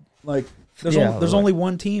 Like there's only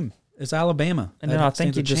one team. It's Alabama. And then I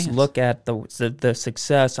think you just look at the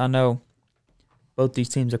success. I know both these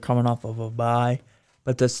teams are coming off of a bye,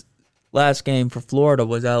 but this last game for Florida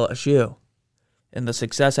was LSU. And the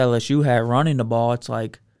success LSU had running the ball, it's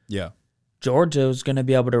like Georgia was going to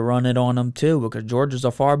be able to run it on them too, because Georgia's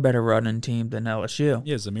a far better running team than LSU.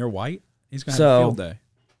 Yeah, Zamir White, he's going to have a field day.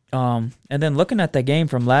 And then looking at the game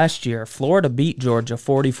from last year, Florida beat Georgia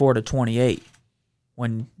 44-28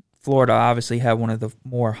 when Florida obviously had one of the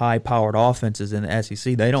more high-powered offenses in the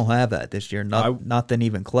SEC. They don't have that this year, nothing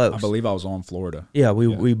even close. I believe I was on Florida. Yeah,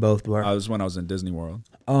 we both were. I was when I was in Disney World.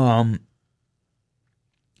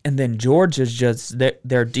 And then Georgia's just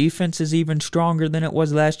their defense is even stronger than it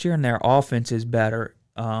was last year, and their offense is better.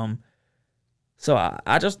 So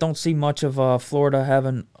I just don't see much of Florida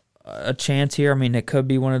having a chance here. I mean, it could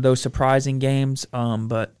be one of those surprising games,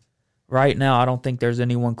 but right now I don't think there's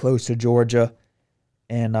anyone close to Georgia,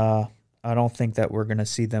 and I don't think that we're going to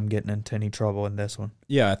see them getting into any trouble in this one.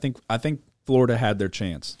 Yeah, I think Florida had their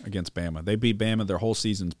chance against Bama. They beat Bama. Their whole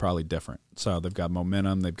season's probably different. So they've got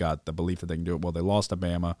momentum. They've got the belief that they can do it. Well, they lost to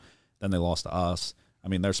Bama. Then they lost to us. I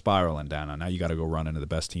mean, they're spiraling down. Now you got to go run into the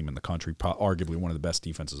best team in the country, arguably one of the best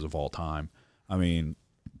defenses of all time. I mean,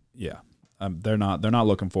 yeah, they're not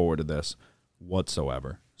looking forward to this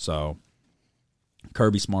whatsoever. So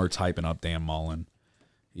Kirby Smart's hyping up Dan Mullen.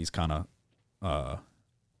 He's kind of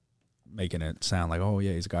making it sound like, oh,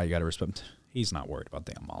 yeah, he's a guy you got to respect. He's not worried about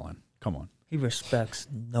Dan Mullen. Come on. He respects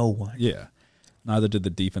no one. Yeah. Neither did the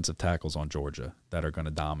defensive tackles on Georgia that are going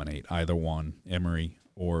to dominate either one, Emory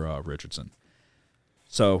or Richardson.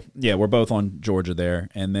 So, yeah, we're both on Georgia there.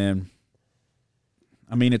 And then,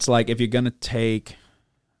 I mean, it's like if you're going to take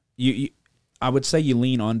I would say you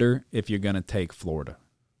lean under if you're going to take Florida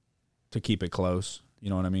to keep it close. You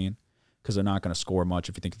know what I mean? Because they're not going to score much.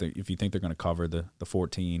 If you think they're going to cover the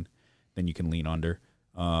 14, then you can lean under.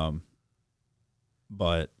 But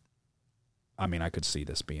I mean, I could see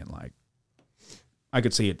this being like, I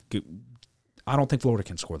could see it. I don't think Florida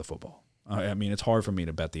can score the football. I mean, it's hard for me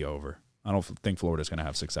to bet the over. I don't think Florida's going to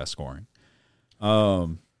have success scoring.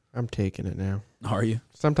 I'm taking it now. Are you?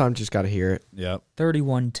 Sometimes you just got to hear it. Yep.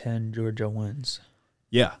 31-10, Georgia wins.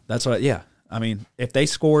 Yeah, that's what. Yeah, I mean, if they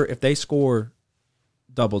score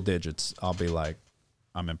double digits, I'll be like,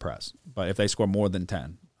 I'm impressed. But if they score more than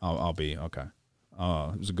 10, I'll be okay.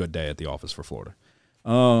 It was a good day at the office for Florida.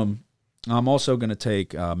 I'm also going to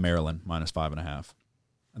take Maryland -5.5.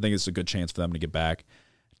 I think it's a good chance for them to get back.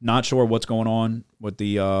 Not sure what's going on with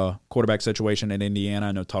the quarterback situation in Indiana.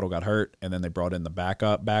 I know Tuttle got hurt, and then they brought in the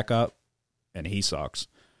backup, and he sucks.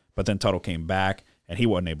 But then Tuttle came back, and he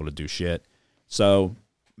wasn't able to do shit. So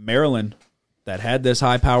Maryland, that had this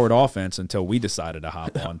high-powered offense until we decided to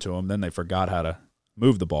hop onto them, then they forgot how to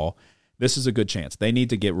move the ball. This is a good chance. They need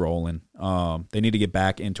to get rolling. They need to get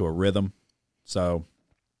back into a rhythm. So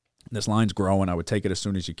this line's growing. I would take it as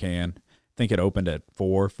soon as you can. I think it opened at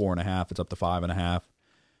 4.5. It's up to 5.5.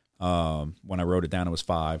 When I wrote it down, it was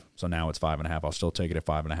 5, so now it's 5.5. I'll still take it at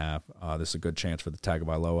 5.5. This is a good chance for the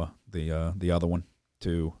Tagovailoa, the other one,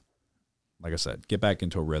 to, like I said, get back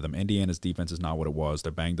into a rhythm. Indiana's defense is not what it was.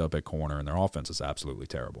 They're banged up at corner, and their offense is absolutely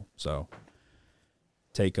terrible. So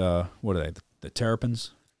take what are they? The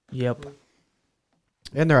Terrapins? Yep.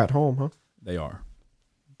 And they're at home, huh? They are.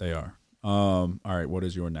 All right, what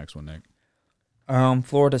is your next one, Nick?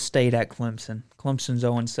 Florida State at Clemson. Clemson's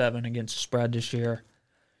 0-7 against the spread this year.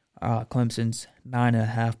 Clemson's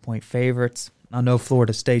 9.5-point favorites. I know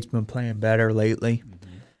Florida State's been playing better lately.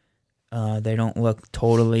 Mm-hmm. They don't look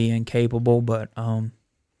totally incapable, but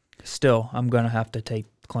still, I'm going to have to take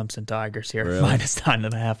Clemson Tigers here. Really? Minus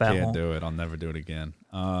 9.5 at home. Can't do it. I'll never do it again.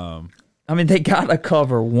 I mean, they got to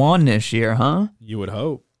cover 1 this year, huh? You would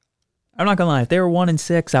hope. I'm not going to lie. If they were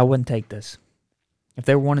 1-6, I wouldn't take this. If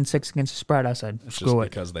they were 1-6 against the spread, I said, It's screw just it.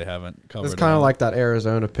 because they haven't covered It's it kind of all. like that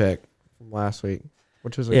Arizona pick from last week,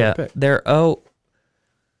 which was a Yeah, good pick. they're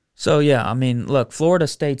So yeah, I mean, look, Florida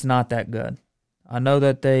State's not that good. I know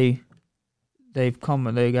that they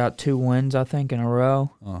got 2 wins, I think, in a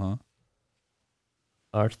row. Uh-huh.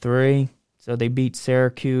 Or 3. So they beat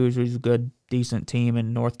Syracuse, who's a good, decent team,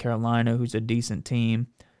 and North Carolina, who's a decent team.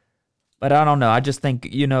 But I don't know. I just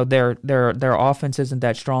think, their offense isn't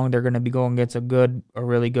that strong. They're going to be going against a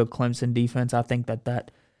really good Clemson defense. I think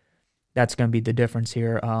that's going to be the difference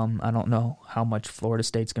here. I don't know how much Florida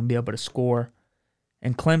State's going to be able to score.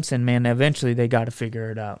 And Clemson, man, eventually they got to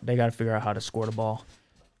figure it out. They got to figure out how to score the ball.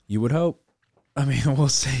 You would hope. I mean, we'll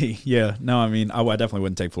see. Yeah. No, I mean, I definitely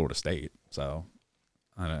wouldn't take Florida State. So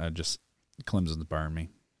I just Clemson's burned me.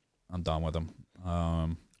 I'm done with them.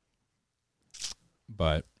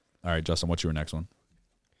 But all right, Justin, what's your next one?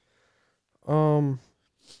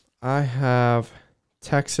 I have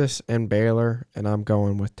Texas and Baylor, and I'm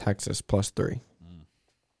going with Texas +3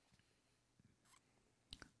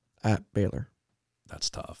 at Baylor. That's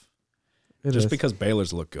tough. It Just is. because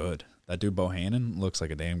Baylor's look good. That dude Bohannon looks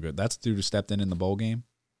like a damn good. That's the dude who stepped in the bowl game.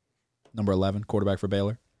 Number 11, quarterback for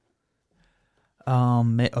Baylor.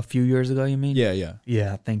 A few years ago, you mean? Yeah, yeah.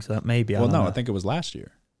 Yeah, I think so. Maybe. Well, I don't no, know. I think it was last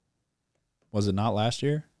year. Was it not last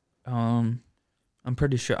year? I'm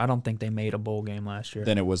pretty sure. I don't think they made a bowl game last year.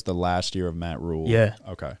 Then it was the last year of Matt Rule. Yeah.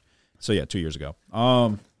 Okay. So yeah, 2 years ago.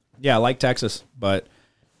 Yeah, I like Texas, but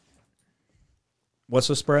what's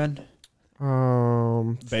the spread?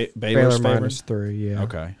 Baylor Baylor's favorite. -3. Yeah.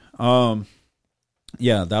 Okay.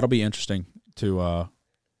 Yeah, that'll be interesting to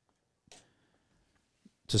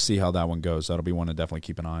see how that one goes. That'll be one to definitely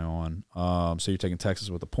keep an eye on. So you're taking Texas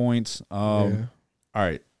with the points. Yeah. All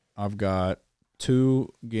right. I've got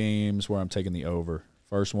 2 games where I'm taking the over.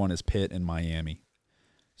 First one is Pitt and Miami.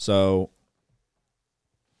 So,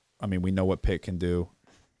 I mean, we know what Pitt can do.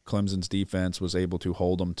 Clemson's defense was able to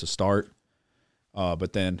hold them to start,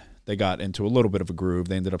 but then they got into a little bit of a groove.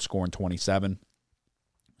 They ended up scoring 27.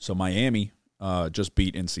 So Miami just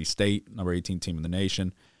beat NC State, number 18 team in the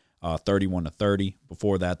nation, 31-30.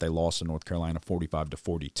 Before that, they lost to North Carolina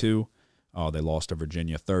 45-42. They lost to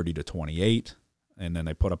Virginia 30-28, and then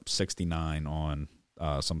they put up 69 on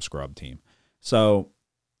some scrub team. So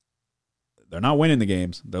they're not winning the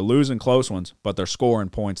games. They're losing close ones, but they're scoring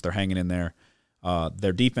points. They're hanging in there.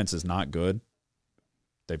 Their defense is not good.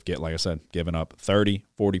 They've, like I said, given up 30,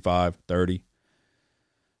 45, 30.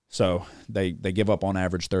 So they give up on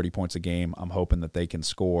average 30 points a game. I'm hoping that they can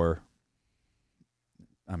score,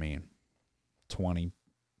 20,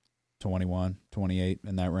 21, 28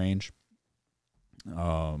 in that range.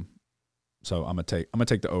 So I'm gonna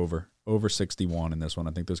take the over 61 in this one.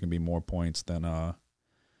 I think there's gonna be more points than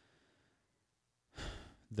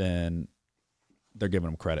they're giving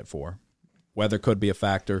them credit for. Weather could be a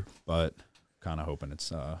factor, but kind of hoping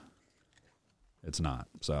it's not.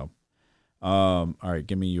 So, all right,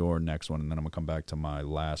 give me your next one, and then I'm gonna come back to my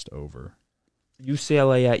last over.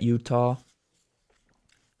 UCLA at Utah.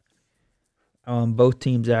 Both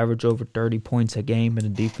teams average over 30 points a game, and the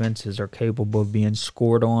defenses are capable of being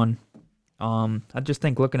scored on. I just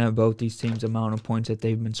think looking at both these teams, the amount of points that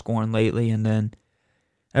they've been scoring lately, and then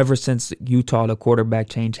ever since Utah, the quarterback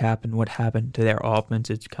change happened, what happened to their offense,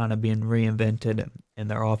 it's kind of being reinvented, and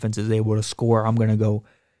their offense is able to score. I'm going to go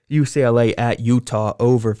UCLA at Utah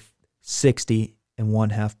over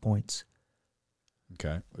 60.5 points.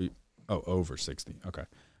 Okay. Oh, over 60. Okay.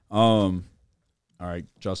 All right,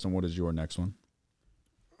 Justin, what is your next one?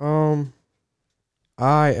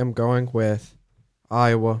 I am going with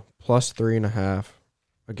Iowa plus 3.5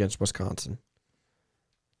 against Wisconsin.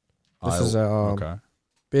 This is a okay.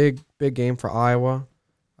 big game for Iowa.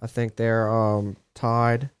 I think they're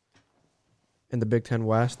tied in the Big Ten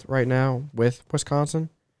West right now with Wisconsin.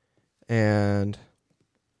 And,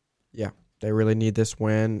 yeah, they really need this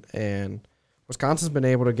win. And Wisconsin's been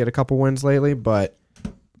able to get a couple wins lately, but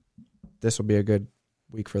this will be a good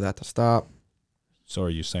week for that to stop. So are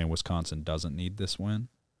you saying Wisconsin doesn't need this win?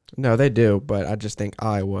 No, they do, but I just think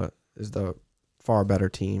Iowa is the far better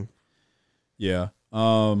team. Yeah.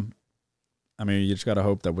 I mean, you just got to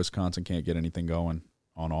hope that Wisconsin can't get anything going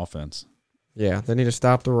on offense. Yeah, they need to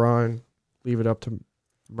stop the run, leave it up to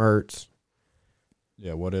Mertz.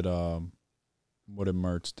 Yeah, what did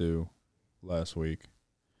Mertz do last week?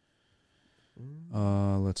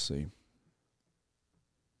 Let's see.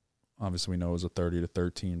 Obviously, we know it was a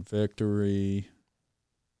 30-13 victory.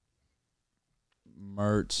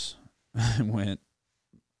 Mertz went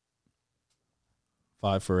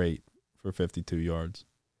 5 for 8 for 52 yards.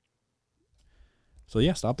 So,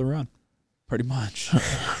 yeah, stop the run, pretty much.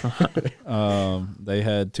 They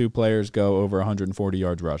had 2 players go over 140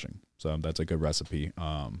 yards rushing. So that's a good recipe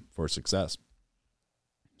for success.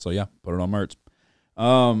 So, yeah, put it on Mertz.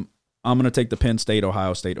 I'm going to take the Penn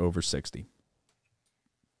State-Ohio State over 60.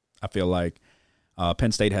 I feel like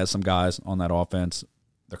Penn State has some guys on that offense.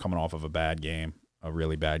 They're coming off of a bad game, a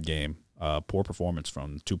really bad game. Poor performance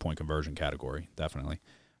from the 2-point conversion category, definitely.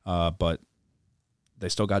 But they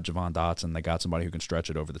still got Javon Dotson. They got somebody who can stretch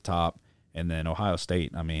it over the top. And then Ohio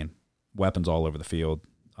State, I mean, weapons all over the field.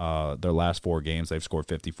 Their last 4 games, they've scored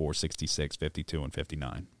 54, 66, 52, and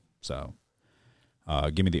 59. So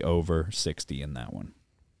give me the over 60 in that one.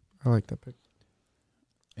 I like that pick.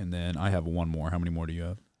 And then I have one more. How many more do you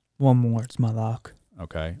have? One more. It's my lock.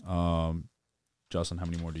 Okay. Justin, how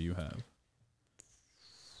many more do you have?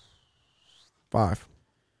 5.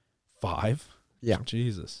 5? Yeah.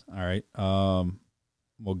 Jesus. All right.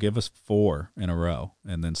 Well, give us 4 in a row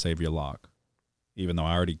and then save your lock. Even though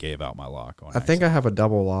I already gave out my lock. I think I have a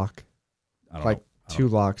double lock. I don't Like know. 2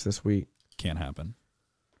 locks this week. Can't happen.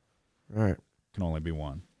 All right. Can only be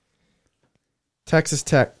one. Texas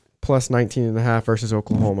Tech plus 19.5 versus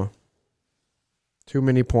Oklahoma. Too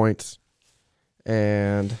many points.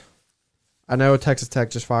 And I know Texas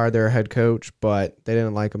Tech just fired their head coach, but they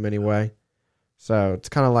didn't like him anyway. So it's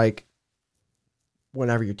kind of like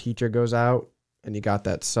whenever your teacher goes out and you got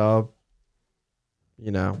that sub,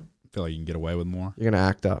 you know, I feel like you can get away with more. you're going to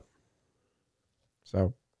act up.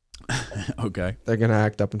 So Okay. they're going to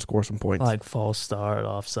act up and score some points. Like false start,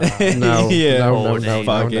 offside. No, Yeah. no,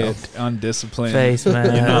 Fuck no. it. Undisciplined. Face,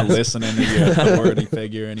 man. You're not listening to your authority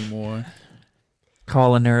figure anymore.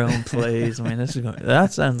 Calling their own plays. I mean, that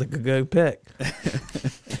sounds like a good pick.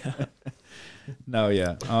 No,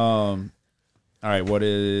 yeah. All right,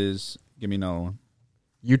 give me another one.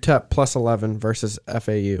 UTEP plus 11 versus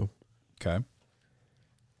FAU. Okay.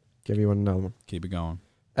 Give you another one. Keep it going.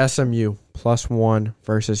 SMU plus 1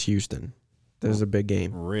 versus Houston. This is a big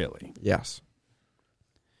game. Really? Yes.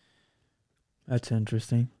 That's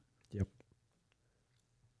interesting.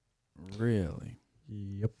 Really?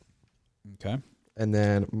 Yep. Okay. And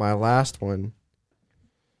then my last one.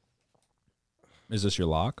 Is this your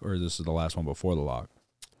lock or is this the last one before the lock?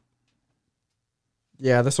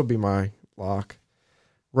 Yeah, this will be my lock.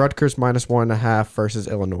 Rutgers minus 1.5 versus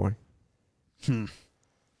Illinois. I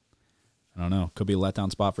don't know. Could be a letdown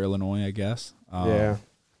spot for Illinois, I guess. Yeah.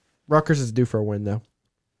 Rutgers is due for a win, though.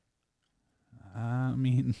 I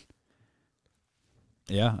mean,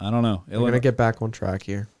 yeah, I don't know. They're going to get back on track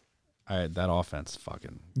here. All right, that offense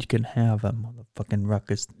fucking. You can have a motherfucking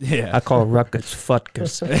ruckus. Yeah. I call ruckus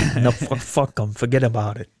futkus. No, fuck them. Forget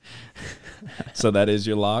about it. So that is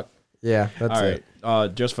your lock? Yeah, that's All it.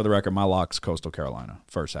 right. Just for the record, my lock's Coastal Carolina.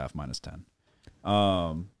 First half minus 10.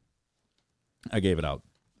 I gave it out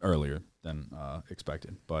earlier than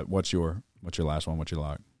expected. But what's your last one? What's your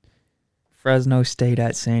lock? Fresno State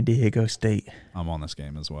at San Diego State. I'm on this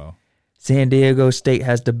game as well. San Diego State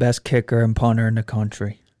has the best kicker and punter in the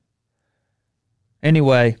country.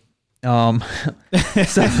 Anyway, so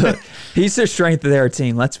he's the strength of their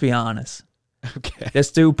team, let's be honest. Okay.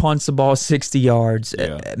 This dude punts the ball 60 yards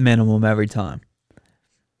at minimum every time.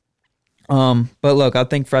 But look, I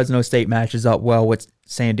think Fresno State matches up well with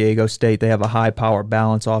San Diego State. They have a high power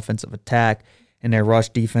balance offensive attack, and their rush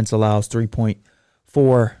defense allows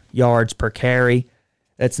 3.4 yards per carry.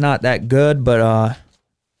 It's not that good, but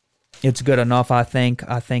It's good enough, I think.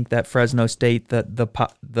 I think that Fresno State,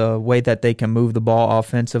 the way that they can move the ball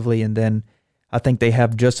offensively, and then I think they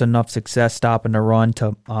have just enough success stopping the run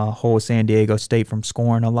to hold San Diego State from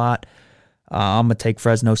scoring a lot. I'm going to take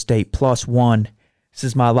Fresno State +1. This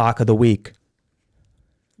is my lock of the week.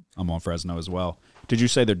 I'm on Fresno as well. Did you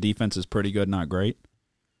say their defense is pretty good, not great?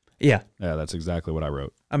 Yeah. Yeah, that's exactly what I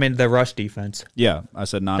wrote. I mean, the rush defense. Yeah, I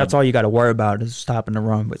said not. That's all you got to worry about is stopping the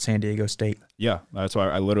run with San Diego State. Yeah, that's why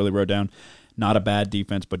I literally wrote down not a bad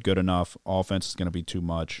defense, but good enough. Offense is going to be too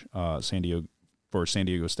much. San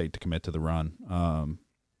Diego State to commit to the run.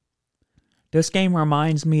 This game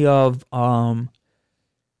reminds me of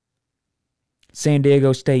San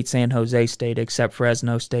Diego State, San Jose State, except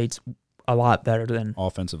Fresno State's a lot better than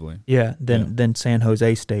Offensively. than San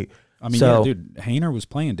Jose State. I mean, So- dude, Hainer was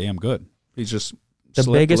playing damn good. He's just The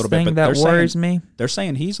slipped a biggest little bit, thing but that they're worries saying, me, they're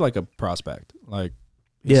saying he's like a prospect. Like,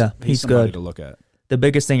 he's somebody good. to look at. The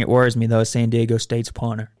biggest thing that worries me, though, is San Diego State's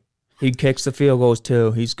punter. He kicks the field goals,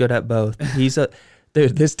 too. He's good at both.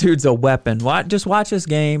 Dude, this dude's a weapon. Just watch this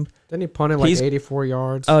game. Then he punted like He's- 84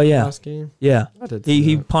 yards. Oh, yeah. Last game. Yeah. I did see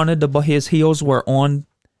He that. punted, his heels were on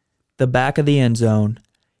the back of the end zone,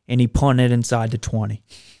 and he punted inside the 20.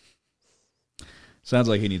 Sounds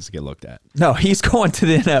like he needs to get looked at. No, he's going to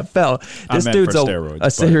the NFL. I This meant dude's for a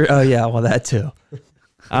steroids, serious. Oh yeah, well that too.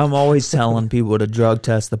 I'm always telling people to drug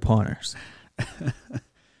test the punters.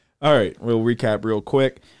 All right, we'll recap real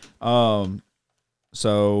quick.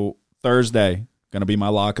 So Thursday, going to be my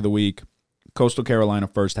lock of the week. Coastal Carolina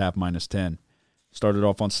first half -10. Started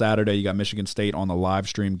off on Saturday. You got Michigan State on the live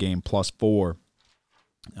stream game +4.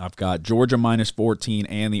 I've got Georgia -14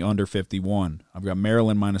 and the under 51. I've got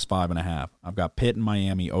Maryland -5.5. I've got Pitt and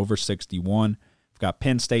Miami over 61. I've got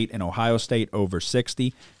Penn State and Ohio State over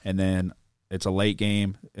 60. And then it's a late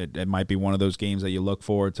game. It might be one of those games that you look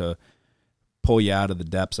for to pull you out of the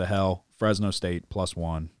depths of hell. Fresno State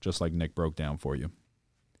 +1, just like Nick broke down for you.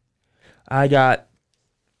 I got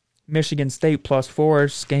Michigan State +4.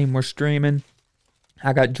 This game we're streaming.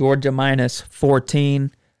 I got Georgia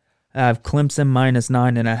 -14. I have Clemson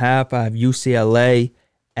 -9.5. I have UCLA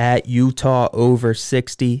at Utah over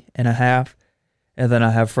 60.5. And then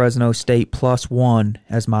I have Fresno State +1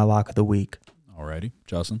 as my lock of the week. Alrighty,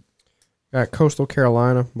 Justin. Got Coastal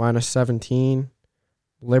Carolina -17.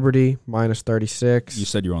 Liberty -36. You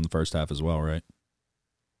said you were on the first half as well, right?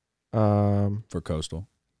 For Coastal.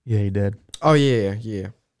 Yeah, he did. Oh yeah.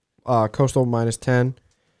 Coastal -10.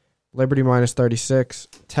 Liberty -36.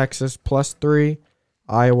 Texas +3.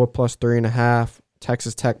 Iowa +3.5.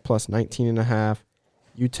 Texas Tech +19.5.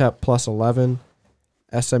 UTEP +11.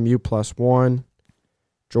 SMU +1.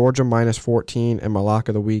 Georgia -14. And my lock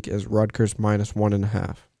of the week is Rutgers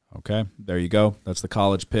 -1.5. Okay, there you go. That's the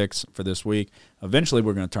college picks for this week. Eventually,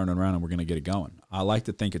 we're going to turn it around and we're going to get it going. I like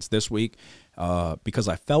to think it's this week because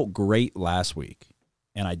I felt great last week,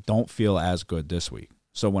 and I don't feel as good this week.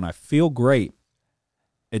 So when I feel great,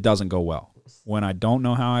 it doesn't go well. When I don't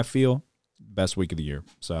know how I feel, best week of the year.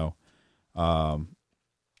 So, I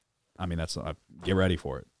mean, get ready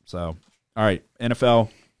for it. So, all right, NFL,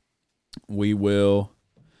 we will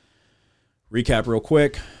recap real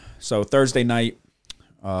quick. So Thursday night,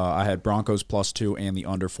 I had Broncos +2 and the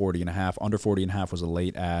under 40.5. Under 40.5 was a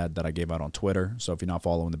late ad that I gave out on Twitter. So if you're not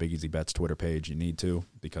following the Big Easy Bets Twitter page, you need to,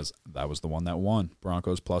 because that was the one that won.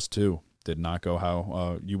 Broncos +2 did not go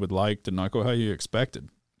how you would like, did not go how you expected.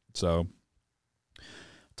 So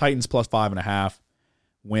Titans +5.5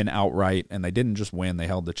 win outright, and they didn't just win; they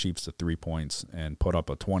held the Chiefs to 3 points and put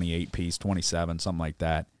up a 28-piece, 27, something like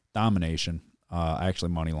that. Domination. I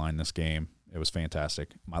actually money lined this game. It was fantastic.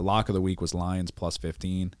 My lock of the week was Lions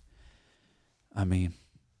 +15. I mean,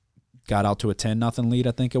 got out to a 10-0 lead,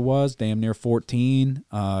 I think it was, damn near 14.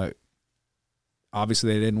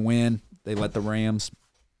 Obviously, they didn't win. They let the Rams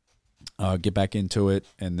get back into it,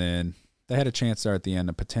 and then they had a chance there at the end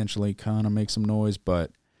to potentially kind of make some noise,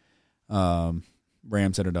 but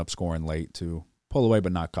Rams ended up scoring late to pull away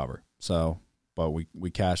but not cover. So, but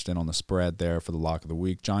we cashed in on the spread there for the lock of the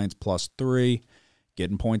week. Giants +3.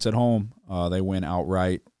 Getting points at home. They win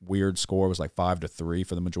outright. Weird score. It was like 5-3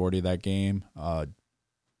 for the majority of that game.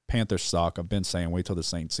 Panthers suck. I've been saying wait till the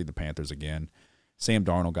Saints see the Panthers again. Sam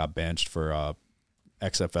Darnold got benched for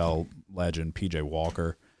XFL legend P.J.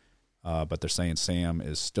 Walker. But they're saying Sam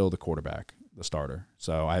is still the quarterback, the starter.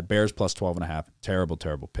 So I had Bears +12.5. Terrible,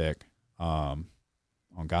 terrible pick. On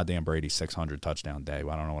goddamn Brady's 600 touchdown day.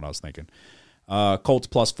 I don't know what I was thinking. Colts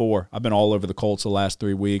 +4. I've been all over the Colts the last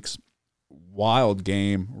 3 weeks. Wild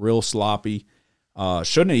game, real sloppy.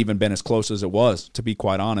 Shouldn't have even been as close as it was, to be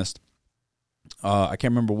quite honest. I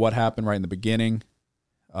can't remember what happened right in the beginning.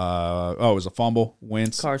 It was a fumble.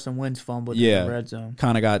 Wentz Carson Wentz fumbled in Yeah. the red zone.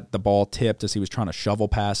 kind of got the ball tipped as he was trying to shovel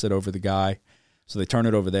pass it over the guy. So they turn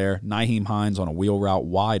it over there. Nyheim Hines on a wheel route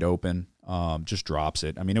wide open, just drops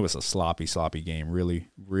it. I mean, it was a sloppy game. Really,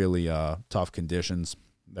 really tough conditions.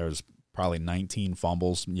 There's probably 19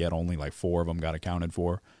 fumbles, yet only like 4 of them got accounted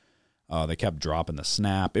for. They kept dropping the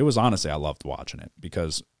snap. It was honestly, I loved watching it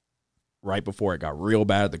because right before it got real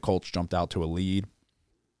bad, the Colts jumped out to a lead.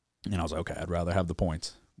 And I was like, okay, I'd rather have the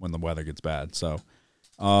points when the weather gets bad. So,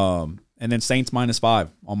 and then Saints -5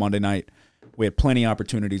 on Monday night. We had plenty of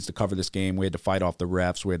opportunities to cover this game. We had to fight off the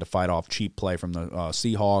refs. We had to fight off cheap play from the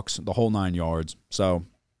Seahawks, the whole 9 yards. So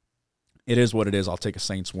it is what it is. I'll take a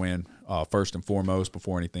Saints win first and foremost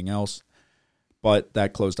before anything else. But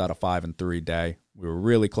that closed out a 5-3 day. We were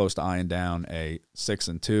really close to eyeing down a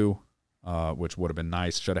 6-2, which would have been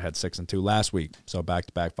nice. Should have had 6-2 last week. So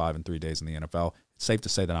back-to-back 5-3 days in the NFL. It's safe to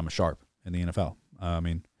say that I'm a sharp in the NFL. I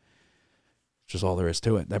mean, it's just all there is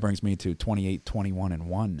to it. That brings me to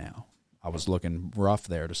 28-21-1 now. I was looking rough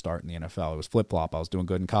there to start in the NFL. It was flip-flop. I was doing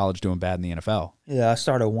good in college, doing bad in the NFL. Yeah, I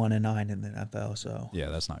started 1-9 in the NFL, so Yeah,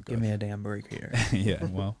 that's not good. give me a damn break here. Yeah,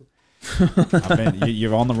 well,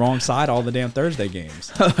 you're on the wrong side all the damn Thursday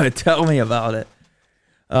games. Tell me about it.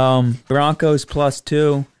 Broncos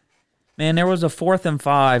 +2. Man, there was a 4th and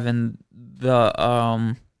 5, and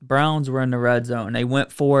the Browns were in the red zone. They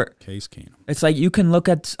went for it. Case Keenum. It's like you can look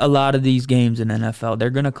at a lot of these games in NFL. They're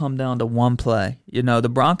going to come down to one play. You know, the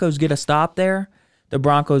Broncos get a stop there. The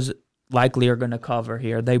Broncos likely are going to cover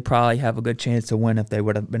here. They probably have a good chance to win if they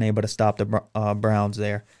would have been able to stop the Browns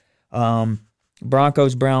there.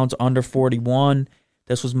 Broncos-Browns under 41.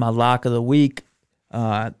 This was my lock of the week.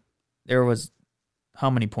 There was how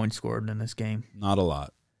many points scored in this game? Not a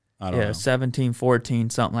lot. I don't know.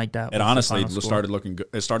 17-14, something like that. It honestly started looking good.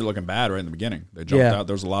 It started looking bad right in the beginning. They jumped out.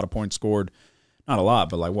 There was a lot of points scored. Not a lot,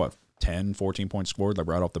 but like what, 10, 14 points scored like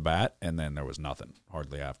right off the bat, and then there was nothing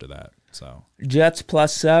hardly after that. So Jets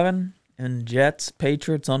 +7 and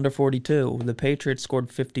Patriots under 42. The Patriots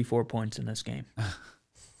scored 54 points in this game.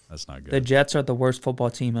 that's not good. The Jets are the worst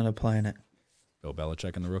football team on the planet. Bill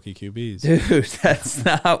Belichick and the rookie QBs. Dude, that's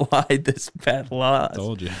not why this bet lost.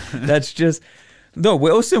 Told you. That's just no.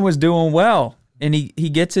 Wilson was doing well, and he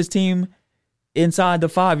gets his team inside the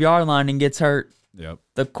 5-yard line and gets hurt. Yep.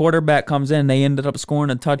 The quarterback comes in. They ended up scoring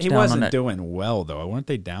a touchdown. He wasn't on it. doing well though. Weren't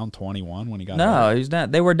they down 21 when he got No, hurt? he's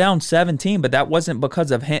not. They were down 17, but that wasn't because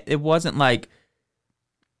of him. It wasn't like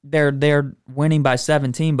they're winning by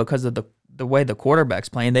 17 because of the way the quarterback's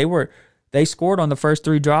playing. They scored on the first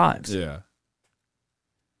 3 drives. Yeah.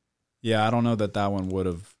 Yeah, I don't know that one would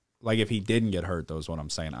have, like if he didn't get hurt, though is what I'm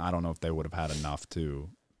saying. I don't know if they would have had enough to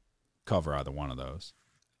cover either one of those.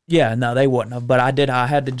 Yeah, no, they wouldn't have. But I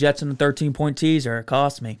had the Jets in a 13-point teaser. It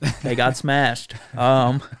cost me. They got smashed.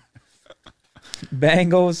 Bengals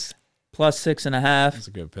 +6.5. That's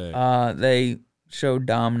a good pick. They showed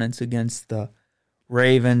dominance against the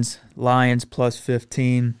Ravens. Lions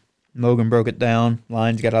 +15. Logan broke it down.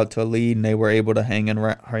 Lions got out to a lead, and they were able to hang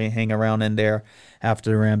around in there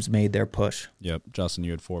after the Rams made their push. Yep. Justin,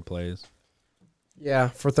 you had 4 plays. Yeah,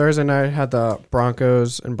 for Thursday night, I had the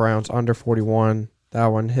Broncos and Browns under 41. That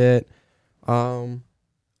one hit.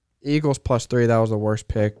 Eagles +3. That was the worst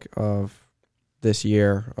pick of this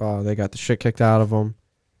year. They got the shit kicked out of them.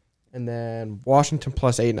 And then Washington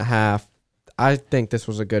 +8.5. I think this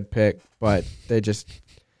was a good pick, but they just...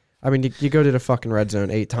 I mean, you go to the fucking red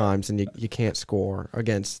zone 8 times, and you can't score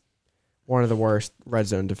against one of the worst red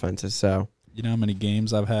zone defenses. So, You know how many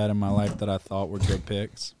games I've had in my life that I thought were good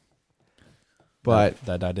picks, but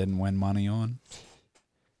that I didn't win money on?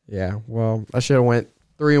 yeah, well, I should have went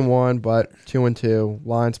 3-1, but 2-2.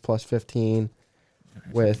 Lions +15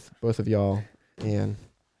 with both of y'all, and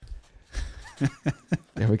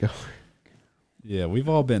there we go. Yeah, we've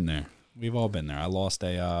all been there. I lost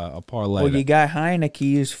a parlay. Well, you got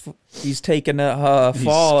Heineke. He's taking a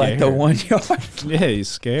fall at the scared. 1 yard. Yeah, he's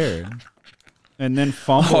scared. And then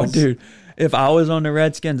fumbles. Oh, dude. If I was on the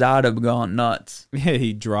Redskins, I'd have gone nuts. Yeah,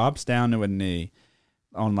 he drops down to a knee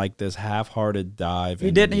on like this half-hearted dive.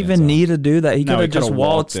 He didn't even need to do that. He could have just coulda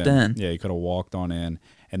waltzed in. Yeah, he could have walked on in.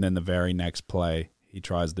 And then the very next play, he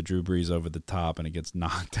tries the Drew Brees over the top, and it gets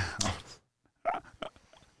knocked out.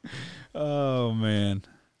 Oh, man.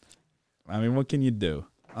 I mean, what can you do?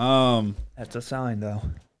 That's a sign, though.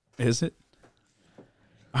 Is it?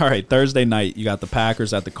 All right, Thursday night, you got the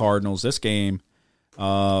Packers at the Cardinals. This game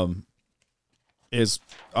is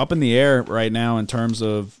up in the air right now in terms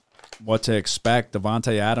of what to expect.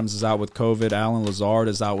 Devontae Adams is out with COVID. Alan Lazard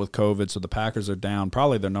is out with COVID, so the Packers are down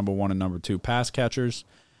probably their number 1 and number 2 pass catchers.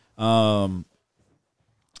 This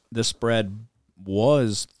spread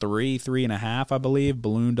was 3.5, I believe,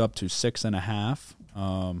 ballooned up to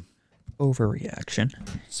 6.5.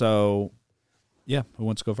 Overreaction. So, yeah, who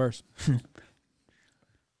wants to go first? You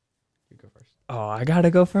go first. Oh, I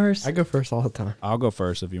gotta go first. I go first all the time. I'll go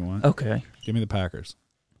first if you want. Okay. Give me the Packers.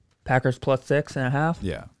 Packers plus 6.5.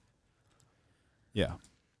 Yeah. Yeah.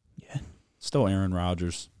 Still Aaron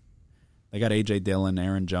Rodgers. They got A.J. Dillon,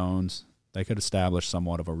 Aaron Jones. They could establish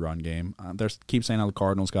somewhat of a run game. They keep saying how the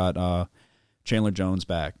Cardinals got Chandler Jones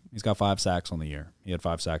back. He's got 5 sacks on the year. He had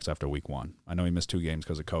 5 sacks after week 1. I know he missed 2 games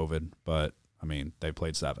because of COVID, but, I mean, they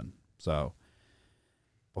played 7. So,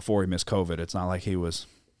 before he missed COVID, it's not like he was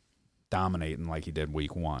dominating like he did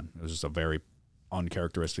week 1. It was just a very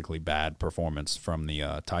uncharacteristically bad performance from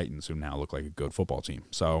the Titans, who now look like a good football team.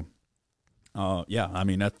 So, yeah, I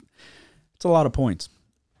mean, it's a lot of points.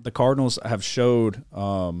 The Cardinals have showed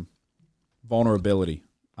vulnerability,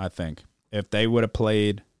 I think. If they would have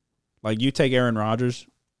played, like you take Aaron Rodgers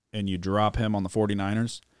and you drop him on the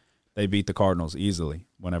 49ers, they beat the Cardinals easily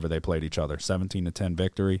whenever they played each other. 17-10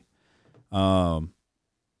 victory. Yeah,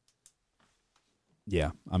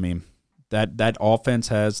 I mean, that offense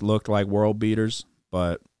has looked like world beaters,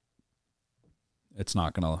 but they're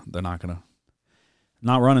not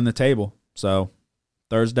running the table. So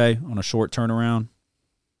Thursday on a short turnaround,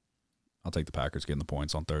 I'll take the Packers getting the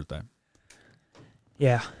points on Thursday.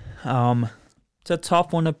 Yeah. It's a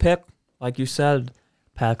tough one to pick. Like you said,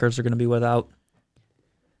 Packers are going to be without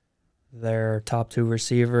their top 2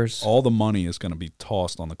 receivers. All the money is going to be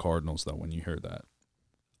tossed on the Cardinals, though, when you hear that.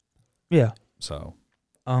 Yeah. So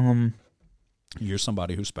you're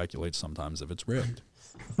somebody who speculates sometimes if it's rigged.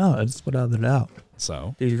 No, it's without a doubt.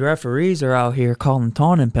 So These referees are out here calling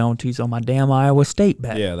taunting penalties on my damn Iowa State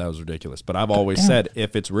bet. yeah, that was ridiculous. But I've always said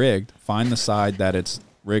if it's rigged, find the side that it's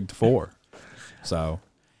rigged for. So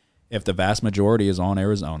if the vast majority is on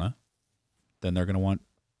Arizona, then they're going to want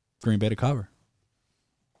Green Bay to cover.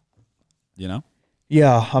 You know?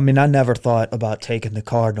 Yeah, I mean, I never thought about taking the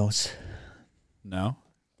Cardinals. No?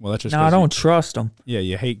 Well, that's just No, I don't trust them. Yeah,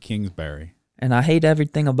 you hate Kingsbury. And I hate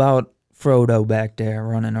everything about Frodo back there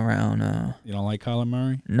running around. You don't like Kyler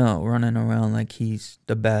Murray? No, running around like he's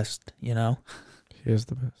the best, you know? He is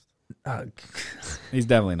the best. He's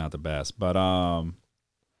definitely not the best, but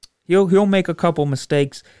He'll make a couple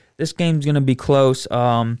mistakes. This game's gonna be close.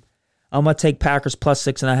 I'm gonna take Packers plus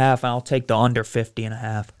 6.5, and I'll take the under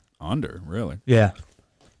 50.5. under, really? Yeah.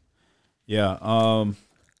 Yeah.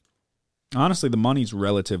 Honestly, the money's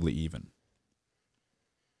relatively even.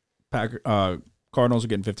 Cardinals are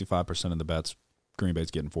getting 55% of the bets. Green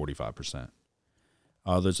Bay's getting 45%.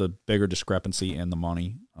 There's a bigger discrepancy in the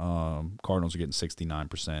money. Cardinals are getting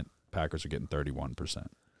 69%. Packers are getting 31%.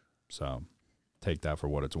 So take that for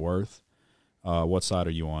what it's worth. What side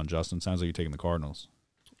are you on, Justin? Sounds like you're taking the Cardinals.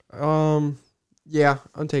 Yeah,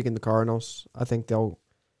 I'm taking the Cardinals. I think they'll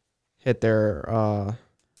hit their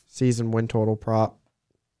season win total prop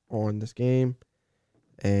on this game.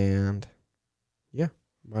 And, yeah,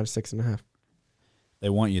 minus 6.5. They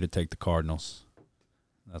want you to take the Cardinals.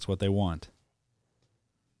 That's what they want.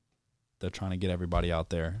 They're trying to get everybody out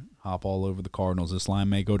there. Hop all over the Cardinals. This line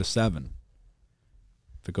may go to 7.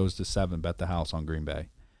 If it goes to 7, bet the house on Green Bay.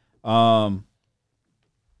 All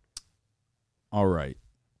right.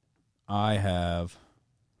 I have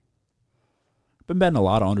been betting a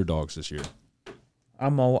lot of underdogs this year.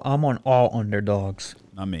 I'm on all underdogs.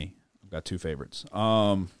 Not me. I've got 2 favorites.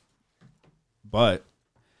 But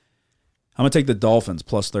I'm going to take the Dolphins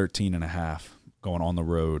plus 13.5 going on the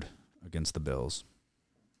road against the Bills.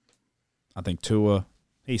 I think Tua,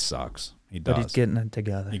 he sucks. He does. But he's getting it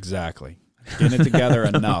together. Exactly. Getting it together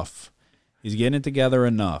enough. He's getting it together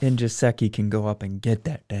enough. And Gesicki can go up and get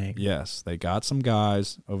that thing. Yes, they got some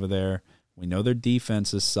guys over there. We know their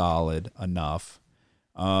defense is solid enough.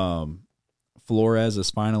 Flores is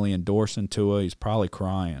finally endorsing Tua. He's probably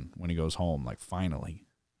crying when he goes home, like, finally.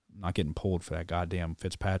 I'm not getting pulled for that goddamn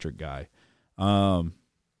Fitzpatrick guy.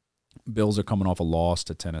 Bills are coming off a loss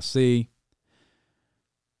to Tennessee.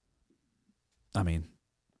 I mean,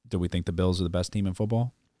 do we think the Bills are the best team in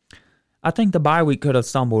football? I think the bye week could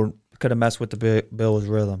have messed with the Bills'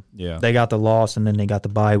 rhythm. Yeah. They got the loss, and then they got the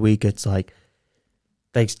bye week. It's like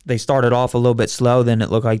they started off a little bit slow, then it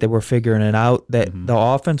looked like they were figuring it out. That the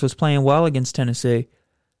offense was playing well against Tennessee.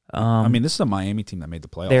 I mean, this is a Miami team that made the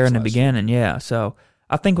playoffs there in the last beginning, yeah. So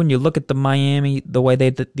I think when you look at the Miami, the way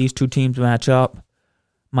these two teams match up,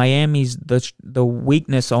 Miami's the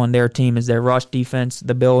weakness on their team is their rush defense.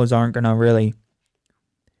 The Bills aren't going to really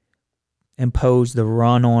impose the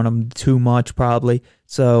run on them too much, probably.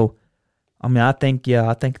 So, I mean, I think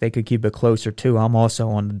they could keep it closer too. I'm also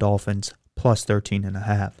on the Dolphins plus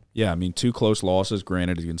 13.5. Yeah, I mean, 2 close losses.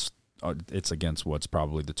 Granted, it's against what's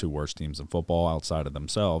probably the 2 worst teams in football outside of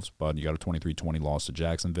themselves. But you got a 23-20 loss to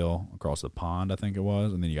Jacksonville across the pond, I think it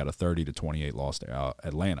was, and then you got a 30-28 loss to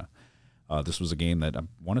Atlanta. This was a game that I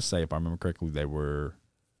want to say, if I remember correctly, they were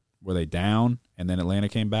they down and then Atlanta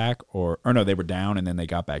came back, or no, they were down and then they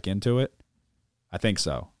got back into it. I think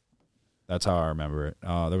so. That's how I remember it.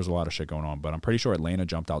 There was a lot of shit going on, but I'm pretty sure Atlanta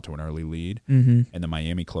jumped out to an early lead, and then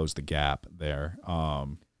Miami closed the gap there.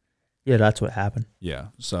 Yeah, that's what happened. Yeah,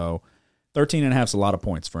 so 13.5 is a lot of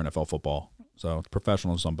points for NFL football. So it's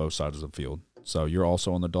professionals on both sides of the field. So you're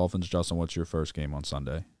also on the Dolphins, Justin. What's your first game on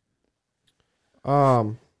Sunday?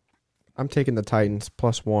 I'm taking the Titans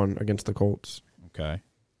 +1 against the Colts. Okay.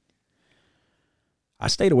 I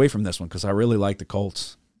stayed away from this one because I really like the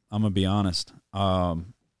Colts. I'm going to be honest.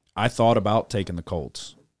 I thought about taking the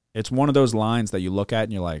Colts. It's one of those lines that you look at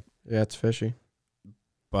and you're like, Yeah, it's fishy.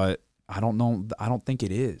 but I don't know. I don't think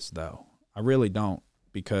it is, though. I really don't,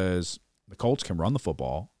 because the Colts can run the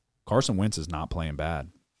football. Carson Wentz is not playing bad.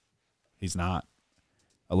 He's not.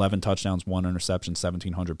 11 touchdowns, 1 interception,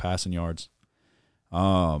 1,700 passing yards.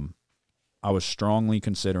 I was strongly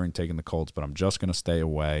considering taking the Colts, but I'm just going to stay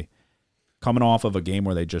away. Coming off of a game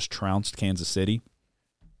where they just trounced Kansas City.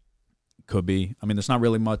 Could be. I mean, there's not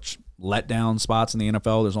really much letdown spots in the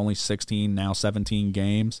NFL. There's only 16, now 17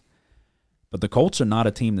 games. But the Colts are not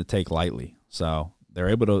a team to take lightly. So they're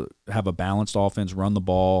able to have a balanced offense, run the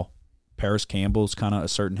ball. Paris Campbell's kind of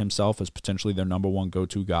asserting himself as potentially their number 1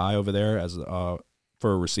 go-to guy over there as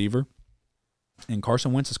for a receiver. And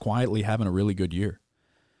Carson Wentz is quietly having a really good year.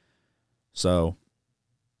 So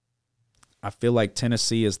I feel like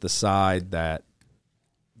Tennessee is the side that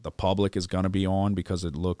the public is going to be on, because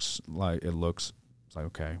it looks like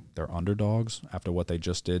okay, they're underdogs after what they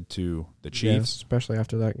just did to the Chiefs. Yes, especially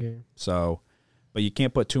after that game. So, but you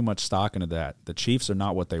can't put too much stock into that. The Chiefs are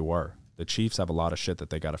not what they were. The Chiefs have a lot of shit that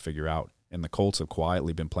they got to figure out, and the Colts have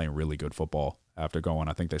quietly been playing really good football after going.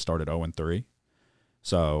 I think they started 0-3.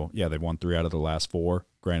 So yeah, they've won 3 out of the last 4.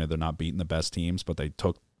 Granted, they're not beating the best teams, but they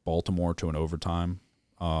took Baltimore to an overtime.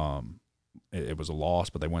 It was a loss,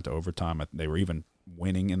 but they went to overtime. They were even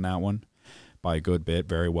winning in that one by a good bit.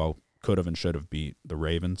 Very well could have and should have beat the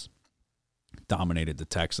Ravens. Dominated the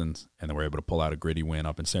Texans, and they were able to pull out a gritty win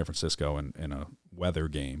up in San Francisco in a weather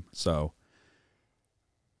game. So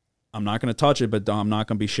I'm not going to touch it, but I'm not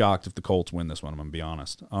going to be shocked if the Colts win this one. I'm going to be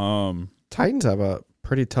honest. Titans have a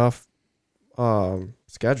pretty tough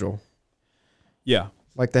schedule. Yeah.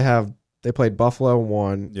 Like they played Buffalo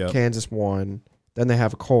 1, Yep. Kansas 1, then they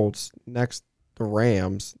have Colts, next the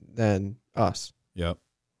Rams, then us. Yep.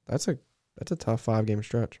 That's a tough 5-game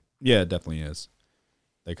stretch. Yeah, it definitely is.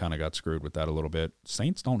 They kind of got screwed with that a little bit.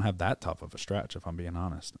 Saints don't have that tough of a stretch, if I'm being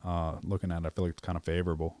honest. Looking at it, I feel like it's kind of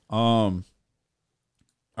favorable. All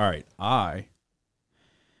right, I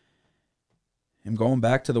am going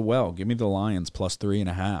back to the well. Give me the Lions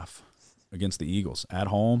 +3.5 against the Eagles at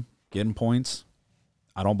home, getting points.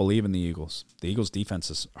 I don't believe in the Eagles. The Eagles'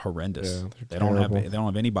 defense is horrendous. Yeah, They don't terrible.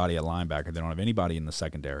 have anybody at linebacker. They don't have anybody in the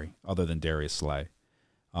secondary other than Darius Slay.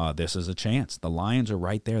 This is a chance. The Lions are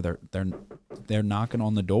right there. They're knocking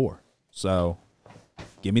on the door. So,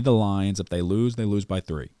 give me the Lions. If they lose by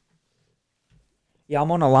 3. Yeah,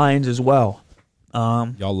 I'm on the Lions as well.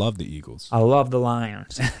 Y'all love the Eagles. I love the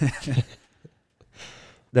Lions.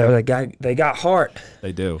 They got heart,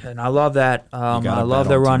 They do. and I love that. gotta I love bet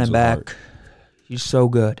their on teams running with back. heart. He's so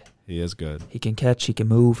good. He is good. He can catch. He can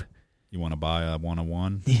move. You want to buy a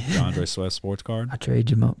 101 DeAndre Swift sports card? I trade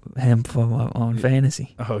him for on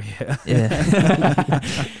fantasy. Oh yeah. Yeah,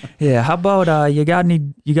 yeah. How about you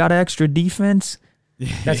got extra defense?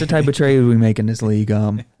 That's the type of trade we make in this league.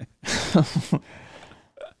 No,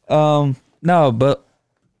 but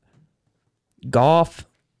Goff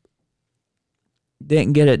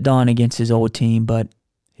didn't get it done against his old team, but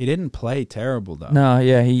He didn't play terrible though. no,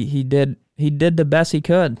 yeah, he did the best he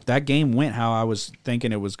could. That game went how I was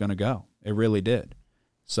thinking it was going to go. It really did.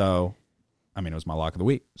 So, I mean, it was my lock of the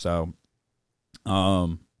week. So, yeah.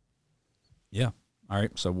 All right.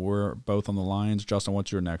 So we're both on the Lions. Justin,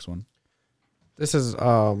 what's your next one? This is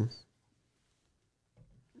my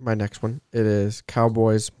next one. It is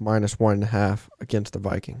Cowboys -1.5 against the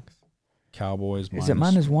Vikings. Cowboys. Is it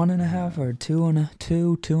 -1.5 or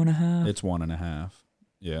 2.5? It's 1.5.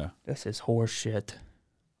 Yeah. This is horse shit.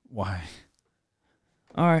 Why?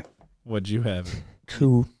 All right, What'd you have?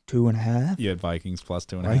 2.5. You had Vikings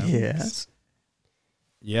 +2.5. Yes.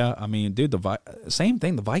 Yeah, I mean, dude, same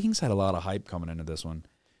thing. The Vikings had a lot of hype coming into this one.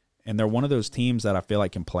 And they're one of those teams that I feel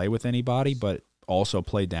like can play with anybody, but also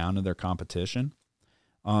play down to their competition.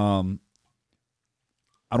 I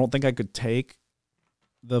I don't think I could take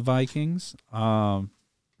the Vikings.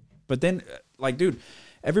 But then, like, dude,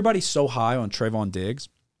 everybody's so high on Trayvon Diggs.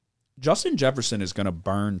 Justin Jefferson is going to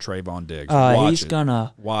burn Trayvon Diggs.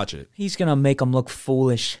 Watch it. He's gonna make him look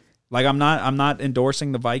foolish. Like, I'm not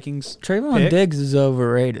endorsing the Vikings. Trayvon pick, Diggs is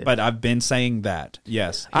overrated. but I've been saying that.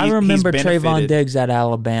 Yes, I remember Trayvon Diggs at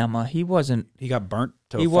Alabama. He wasn't. He got burnt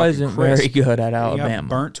to. He a wasn't fucking crisp. very good at He Alabama. got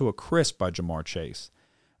burnt to a crisp by Jamar Chase.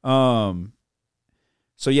 So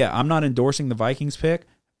yeah, I'm not endorsing the Vikings pick,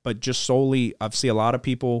 but just solely, I've seen a lot of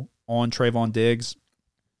people on Trayvon Diggs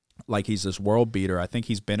like he's this world beater. I think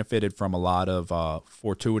he's benefited from a lot of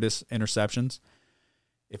fortuitous interceptions.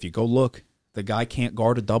 If you go look, the guy can't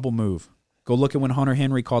guard a double move. Go look at when Hunter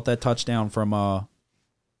Henry caught that touchdown from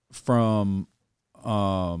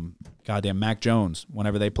goddamn Mac Jones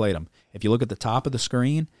whenever they played him. If you look at the top of the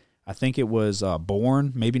screen, I think it was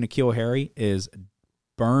Bourne, maybe N'Keal Harry, is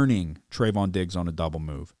burning Trayvon Diggs on a double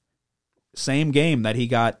move. Same game that he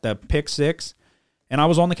got the pick six, and I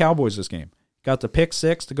was on the Cowboys this game. Got the pick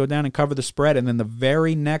six to go down and cover the spread, and then the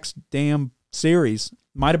very next damn series,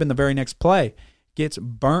 might have been the very next play, gets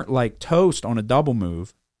burnt like toast on a double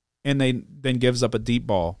move, and then gives up a deep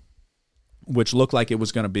ball, which looked like it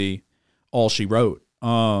was going to be all she wrote.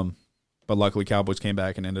 But luckily Cowboys came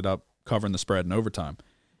back and ended up covering the spread in overtime.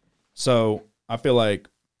 So I feel like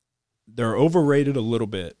they're overrated a little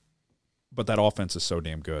bit, but that offense is so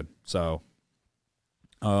damn good. So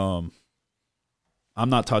I'm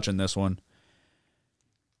not touching this one.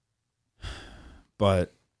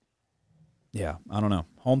 But, yeah, I don't know.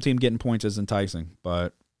 Home team getting points is enticing,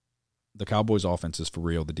 but the Cowboys' offense is for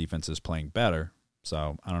real. The defense is playing better.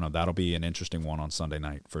 So, I don't know. That'll be an interesting one on Sunday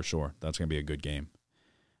night for sure. That's going to be a good game.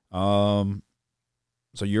 So,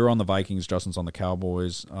 you're on the Vikings. Justin's on the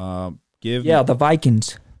Cowboys. The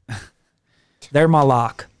Vikings. They're my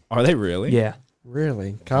lock. Are they really? Yeah.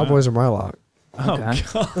 Really? Cowboys are my lock. Okay.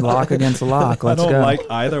 Lock against lock. Let's I don't go. like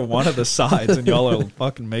either one of the sides, and y'all are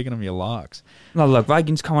fucking making them your locks. No, look,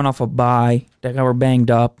 Vikings coming off a bye. They were banged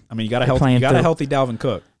up. I mean, you got a healthy Dalvin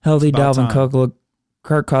Cook. Healthy It's about Dalvin time. Cook. Look,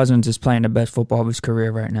 Kirk Cousins is playing the best football of his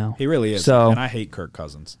career right now. He really is. So- and I hate Kirk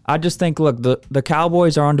Cousins. I just think, look, the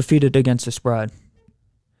Cowboys are undefeated against the spread.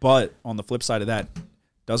 But on the flip side of that,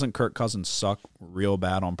 doesn't Kirk Cousins suck real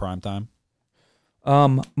bad on primetime?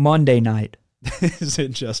 Monday night. Is it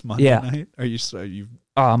just Monday Yeah. night? Are you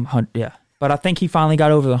Yeah. But I think he finally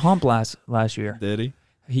got over the hump last year. did he?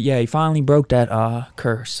 He finally broke that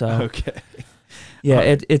curse. So Okay.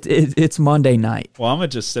 yeah, it's Monday night. Well, I'm gonna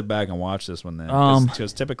just sit back and watch this one then,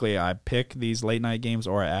 because typically I pick these late night games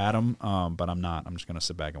or I add them, but I'm not. I'm just gonna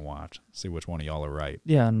sit back and watch, see which one of y'all are right.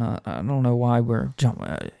 Yeah, no, I don't know why we're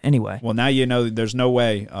jumping. Anyway, Well, now you know there's no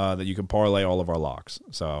way that you can parlay all of our locks,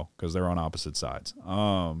 so because they're on opposite sides.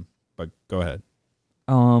 But go ahead.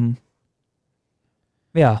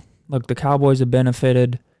 yeah. Look, the Cowboys have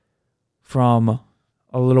benefited from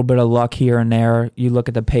a little bit of luck here and there. You look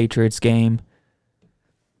at the Patriots game.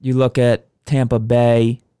 You look at Tampa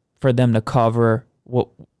Bay for them to cover what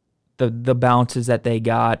the bounces that they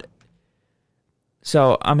got.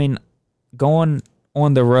 So, I mean, going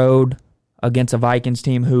on the road against a Vikings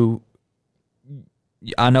team who,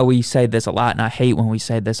 I know we say this a lot, and I hate when we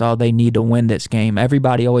say this, they need to win this game.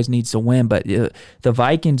 Everybody always needs to win, but the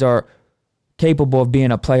Vikings are capable of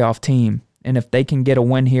being a playoff team. And if they can get a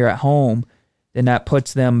win here at home, then that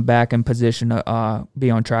puts them back in position to be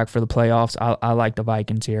on track for the playoffs. I like the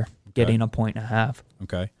Vikings here, getting 1.5 points.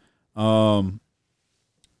 Okay.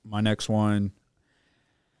 My next one,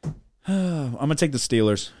 I'm going to take the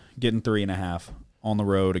Steelers, getting 3.5 on the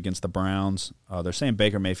road against the Browns. They're saying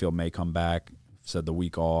Baker Mayfield may come back. Said the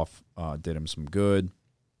week off did him some good.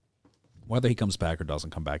 Whether he comes back or doesn't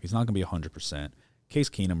come back, he's not going to be 100%. Case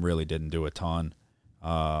Keenum really didn't do a ton.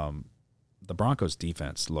 The Broncos'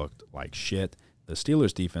 defense looked like shit. The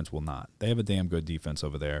Steelers' defense will not. They have a damn good defense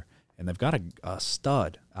over there, and they've got a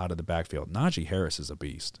stud out of the backfield. Najee Harris is a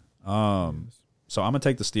beast. So I'm going to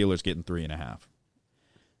take the Steelers getting 3.5.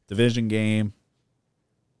 Division game,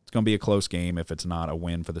 it's going to be a close game. If it's not a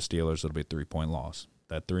win for the Steelers, it'll be a 3-point loss.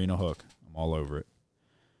 That 3 and a hook, I'm all over it.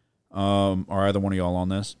 Are either one of y'all on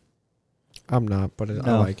this? I'm not, but I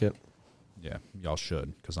No. like it. Yeah, y'all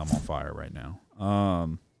should, because I'm on fire right now.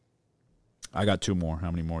 I got 2 more.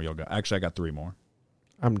 How many more y'all got? Actually, I got 3 more.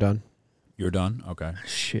 I'm done. You're done? Okay.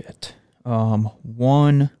 Shit.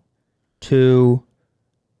 1, 2,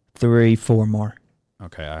 3, 4 more.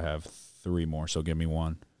 Okay, I have 3 more, so give me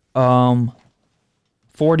one.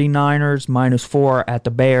 49ers -4 at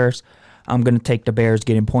the Bears. I'm going to take the Bears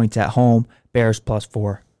getting points at home. Bears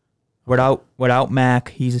 +4. Without Mac,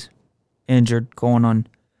 he's injured, going on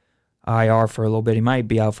IR for a little bit. He might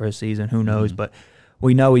be out for a season. Who knows? But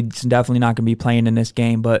we know he's definitely not going to be playing in this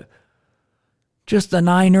game. But just the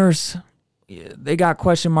Niners, they got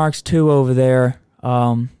question marks too over there.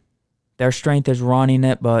 Their strength is running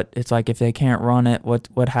it, but it's like if they can't run it,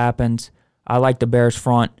 what happens? I like the Bears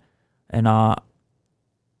front, and I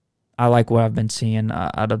like what I've been seeing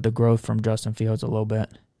out of the growth from Justin Fields a little bit.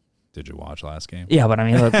 Did you watch last game? Yeah, but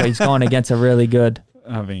I mean, look, he's going against a really good.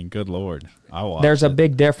 I mean, good Lord. I watched There's a it.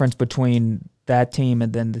 big difference between that team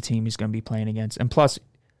and then the team he's going to be playing against. And plus,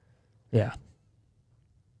 yeah.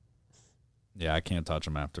 Yeah, I can't touch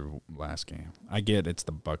him after last game. I get it's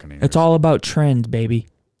the Buccaneers. It's all about trends, baby.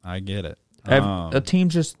 I get it. A team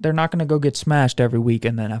they're not going to go get smashed every week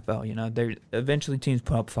in the NFL. You know, they eventually teams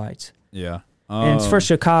put up fights. Yeah. And it's for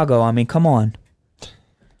Chicago. I mean, come on.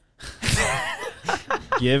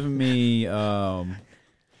 Give me the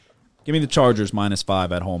Chargers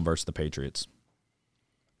 -5 at home versus the Patriots.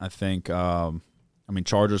 I think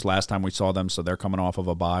Chargers last time we saw them, so they're coming off of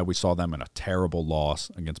a bye. We saw them in a terrible loss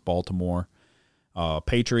against Baltimore.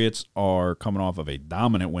 Patriots are coming off of a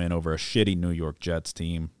dominant win over a shitty New York Jets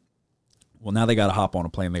team. Well, now they got to hop on a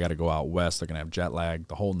plane. They got to go out west. They're going to have jet lag,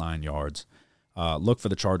 the whole 9 yards. Look for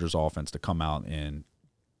the Chargers offense to come out and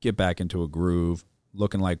get back into a groove,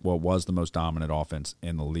 looking like what was the most dominant offense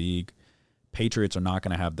in the league. Patriots are not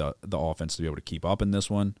going to have the offense to be able to keep up in this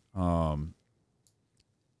one. Look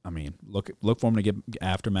for them to get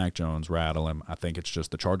after Mac Jones, rattle him. I think it's just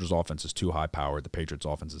the Chargers offense is too high powered. The Patriots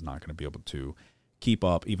offense is not going to be able to keep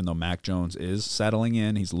up, even though Mac Jones is settling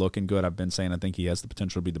in. He's looking good. I've been saying I think he has the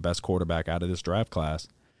potential to be the best quarterback out of this draft class,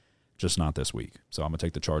 just not this week. So I'm going to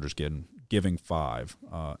take the Chargers giving 5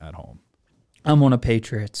 at home. I'm on the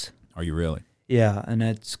Patriots. Are you really? Yeah, and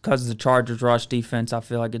it's because the Chargers' rush defense, I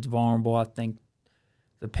feel like it's vulnerable. I think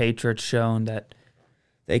the Patriots shown that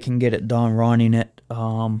they can get it done running it.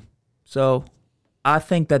 So I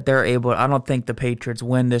think that they're able – I don't think the Patriots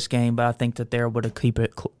win this game, but I think that they're able to keep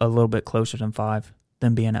it a little bit closer than 5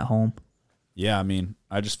 than being at home. Yeah,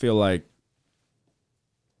 I just feel like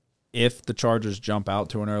if the Chargers jump out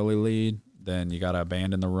to an early lead, then you got to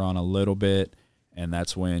abandon the run a little bit, and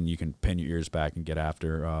that's when you can pin your ears back and get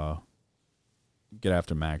after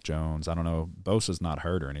Mac Jones. I don't know. Bosa's not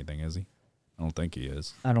hurt or anything, is he? I don't think he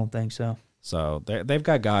is. I don't think so. So they've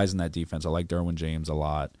got guys in that defense. I like Derwin James a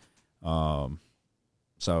lot. So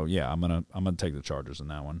yeah, I'm gonna take the Chargers in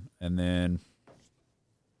that one. And then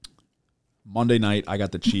Monday night, I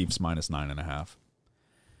got the Chiefs -9.5.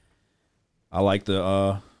 I like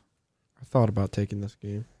I thought about taking this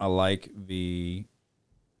game. I like the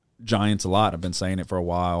Giants a lot. I've been saying it for a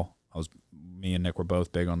while. Me and Nick were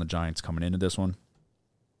both big on the Giants coming into this one.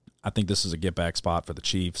 I think this is a get-back spot for the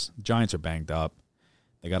Chiefs. The Giants are banged up.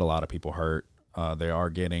 They got a lot of people hurt. They're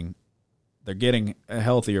getting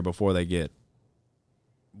healthier before they get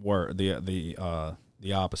the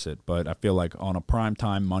opposite. But I feel like on a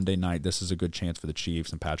primetime Monday night, this is a good chance for the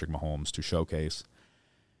Chiefs and Patrick Mahomes to showcase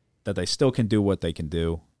that they still can do what they can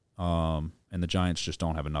do. And the Giants just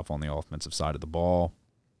don't have enough on the offensive side of the ball.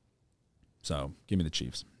 So give me the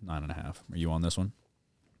Chiefs, 9.5. Are you on this one?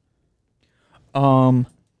 No.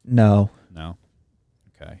 No?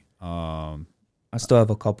 Okay. I still have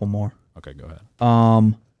a couple more. Okay, go ahead.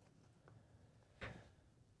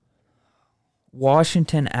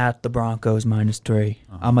 Washington at the Broncos -3.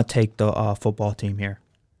 I'm going to take the football team here.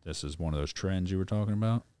 This is one of those trends you were talking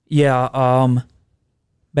about? Yeah,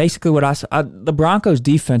 basically what the Broncos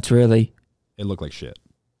defense really. It looked like shit.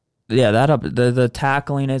 Yeah, the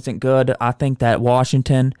tackling isn't good. I think that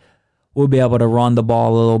Washington will be able to run the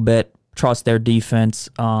ball a little bit, trust their defense.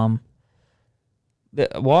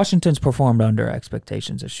 Washington's performed under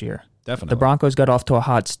expectations this year. Definitely. The Broncos got off to a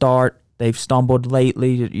hot start. They've stumbled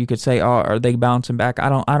lately. You could say, are they bouncing back? I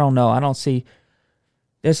don't know. I don't see.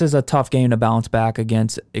 This is a tough game to bounce back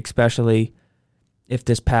against, especially if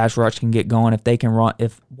this pass rush can get going.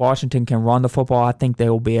 If Washington can run the football, I think they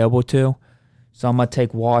will be able to. So I'm gonna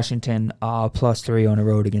take Washington +3 on the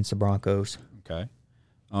road against the Broncos. Okay.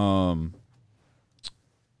 How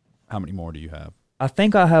many more do you have? I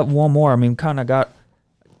think I have one more. Kind of got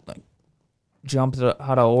jumped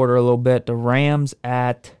out of order a little bit. The Rams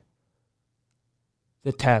at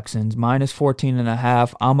the Texans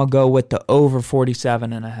 -14.5. I'm gonna go with the over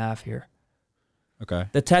 47.5 here. Okay.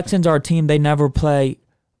 The Texans are a team they never play.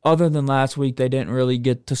 Other than last week, they didn't really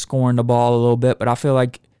get to scoring the ball a little bit, but I feel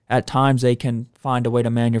like at times they can find a way to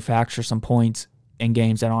manufacture some points in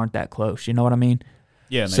games that aren't that close. You know what I mean?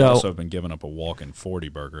 Yeah, and they also have been giving up a walk-in 40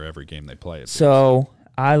 burger every game they play. So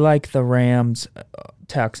I like the Rams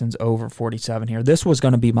Texans over 47 here. This was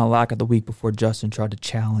going to be my lock of the week before Justin tried to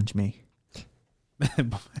challenge me.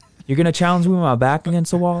 You're gonna challenge me with my back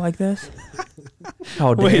against the wall like this?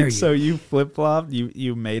 How dare you? Wait, so you flip flopped?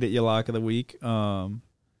 You made it your lock of the week?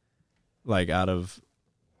 Like out of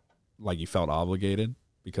like you felt obligated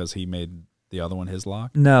because he made the other one his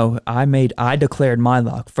lock? No, I declared my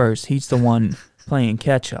lock first. He's the one playing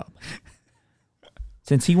catch up.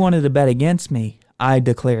 Since he wanted to bet against me, I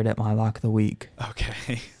declared it my lock of the week.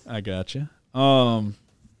 Okay, I got you.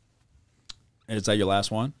 Is that your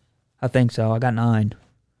last one? I think so. I got 9.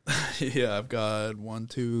 Yeah, I've got 1,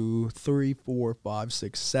 2, 3, 4, 5,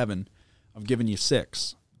 6, 7. I've given you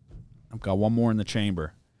 6. I've got one more in the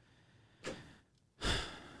chamber.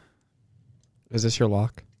 Is this your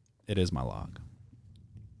lock? It is my lock.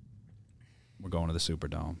 We're going to the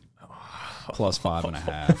Superdome. Plus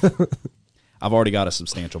 5.5. I've already got a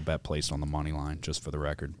substantial bet placed on the money line, just for the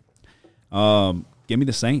record. Give me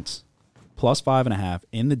the Saints. Plus 5.5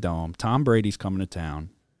 in the Dome. Tom Brady's coming to town.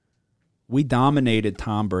 We dominated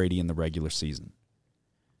Tom Brady in the regular season.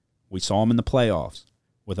 We saw him in the playoffs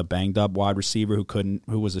with a banged-up wide receiver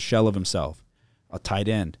who was a shell of himself, a tight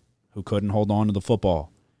end who couldn't hold on to the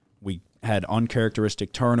football. We had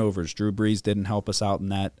uncharacteristic turnovers. Drew Brees didn't help us out in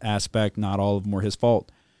that aspect. Not all of them were his fault.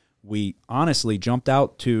 We honestly jumped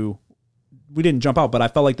out to – we didn't jump out, but I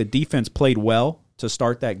felt like the defense played well to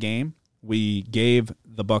start that game. We gave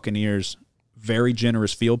the Buccaneers very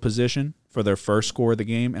generous field position for their first score of the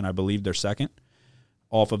game, and I believe their second,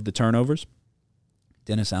 off of the turnovers.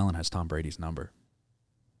 Dennis Allen has Tom Brady's number.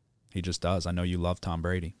 He just does. I know you love Tom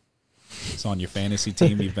Brady. It's on your fantasy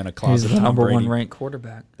team. You've been a closet He's the Tom number Brady. 1 ranked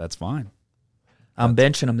quarterback. That's fine. I'm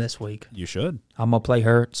benching him this week. You should. I'm going to play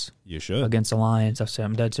Hurts You should. against the Lions.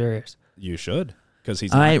 I'm dead serious. You should. Because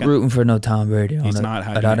he's I ain't rooting for no Tom Brady on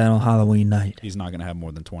Halloween night. He's not going to have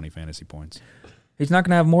more than 20 fantasy points. He's not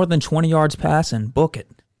going to have more than 20 yards passing. Book it.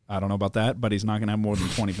 I don't know about that, but he's not going to have more than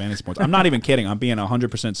 20 fantasy points. I'm not even kidding. I'm being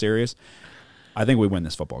 100% serious. I think we win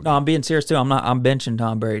this football game. No, I'm being serious too. I'm benching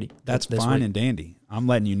Tom Brady. That's this fine week. and dandy. I'm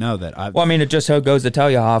letting you know that. Well, I mean, it just goes to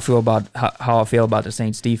tell you how I feel about how I feel about the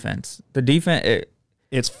Saints defense. The defense,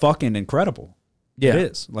 it's fucking incredible. Yeah.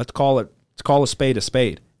 It is. Let's call a spade a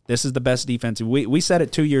spade. This is the best defense. We said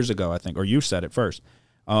it 2 years ago, I think, or you said it first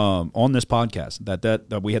on this podcast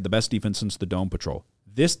that we had the best defense since the Dome Patrol.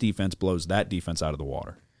 This defense blows that defense out of the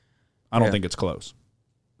water. I don't think it's close.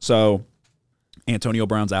 So Antonio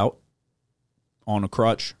Brown's out on a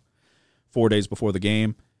crutch 4 days before the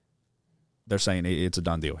game. They're saying it's a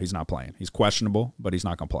done deal. He's not playing. He's questionable, but he's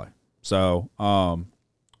not going to play. So I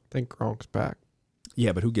think Gronk's back.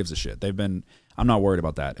 Yeah, but who gives a shit? I'm not worried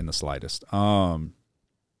about that in the slightest.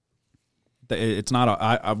 It's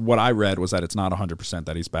not what I read was that it's not 100%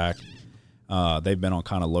 that he's back. They've been on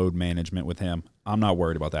kind of load management with him. I'm not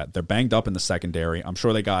worried about that. They're banged up in the secondary. I'm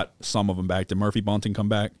sure they got some of them back. Did Murphy Bunting come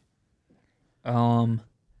back?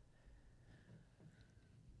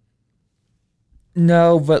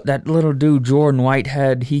 No, but that little dude, Jordan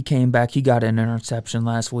Whitehead, he came back. He got an interception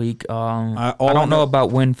last week. I don't know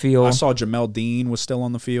about Winfield. I saw Jamel Dean was still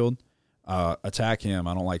on the field. Attack him.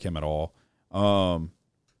 I don't like him at all.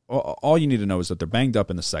 All you need to know is that they're banged up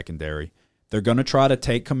in the secondary. They're going to try to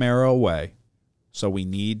take Kamara away. So we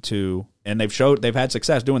need to, and they've had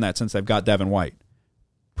success doing that since they've got Devin White.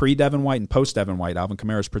 Pre-Devin White and post-Devin White, Alvin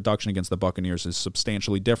Kamara's production against the Buccaneers is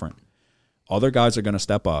substantially different. Other guys are going to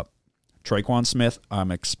step up. Traquan Smith,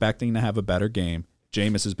 I'm expecting to have a better game.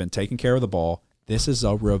 Jameis has been taking care of the ball. This is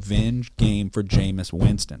a revenge game for Jameis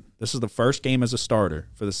Winston. This is the first game as a starter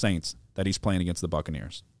for the Saints that he's playing against the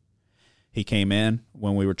Buccaneers. He came in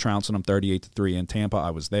when we were trouncing them 38-3 in Tampa.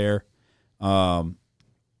 I was there.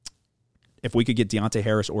 If we could get Deontay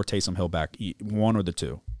Harris or Taysom Hill back, one or the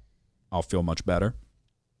two, I'll feel much better.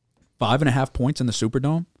 5.5 points in the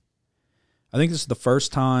Superdome. I think this is the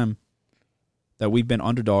first time that we've been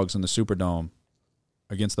underdogs in the Superdome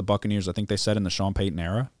against the Buccaneers. I think they said in the Sean Payton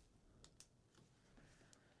era.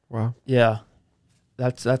 Wow. Yeah,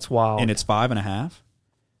 that's wild. And it's 5.5.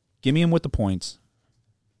 Give me him with the points.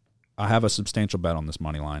 I have a substantial bet on this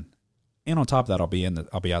money line, and on top of that, I'll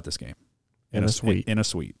be out this game in a suite. In a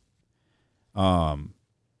suite. And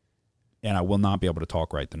I will not be able to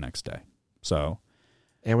talk right the next day. So,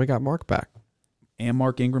 and we got Mark back. And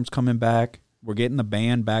Mark Ingram's coming back. We're getting the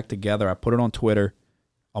band back together. I put it on Twitter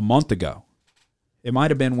a month ago. It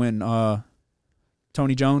might have been when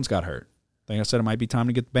Tony Jones got hurt. I think I said it might be time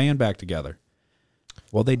to get the band back together.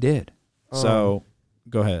 Well, they did. So,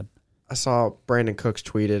 go ahead. I saw Brandon Cooks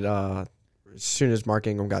tweeted as soon as Mark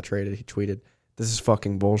Ingram got traded, he tweeted, "This is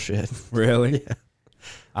fucking bullshit." Really? Yeah.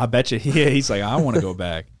 I bet you. Yeah, he's like, I want to go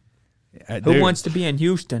back. Who wants to be in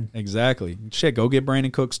Houston? Exactly. Shit, go get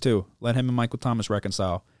Brandon Cooks too. Let him and Michael Thomas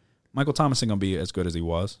reconcile. Michael Thomas isn't going to be as good as he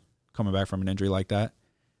was coming back from an injury like that.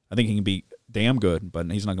 I think he can be damn good, but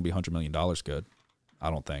he's not going to be $100 million good. I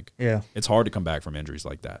don't think. Yeah. It's hard to come back from injuries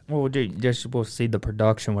like that. Well, we'll see the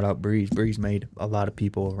production without Breeze. Breeze made a lot of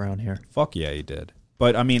people around here. Fuck yeah, he did.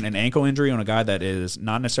 But, I mean, an ankle injury on a guy that is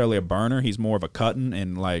not necessarily a burner. He's more of a cutting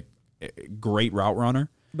and, like, great route runner.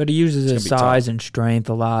 But he uses his size tough. and strength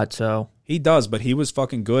a lot, so. He does, but he was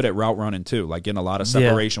fucking good at route running, too. Like, getting a lot of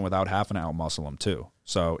separation without having to outmuscle him, too.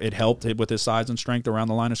 So, it helped with his size and strength around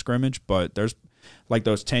the line of scrimmage. But there's, like,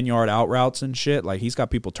 those 10-yard out routes and shit. Like, he's got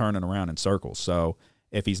people turning around in circles. So,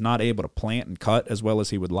 if he's not able to plant and cut as well as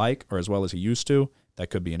he would like or as well as he used to, that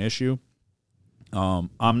could be an issue. I'm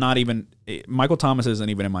not even – Michael Thomas isn't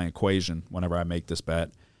even in my equation whenever I make this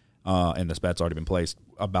bet, and this bet's already been placed,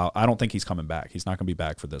 about – I don't think he's coming back. He's not going to be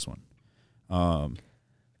back for this one.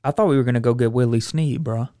 I thought we were going to go get Willie Snead,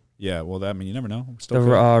 bro. Yeah, well, that, I mean, you never know. The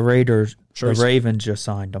Raiders, the Ravens just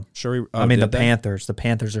signed him. Sure. The Panthers. The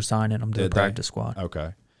Panthers are signing him to the practice squad.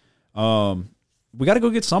 Okay. We got to go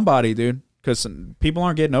get somebody, dude, because people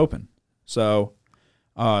aren't getting open. So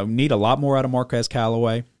need a lot more out of Marquez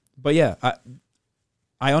Callaway. But, yeah,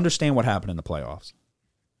 I understand what happened in the playoffs.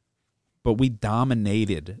 But we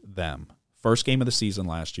dominated them. First game of the season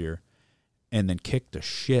last year, and then kicked the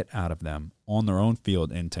shit out of them on their own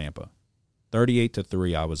field in Tampa.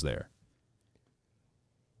 38-3, I was there.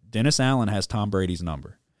 Dennis Allen has Tom Brady's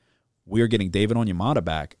number. We are getting David Onyemata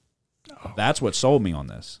back. That's what sold me on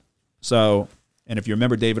this. So, and if you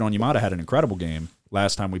remember, David Onyemata had an incredible game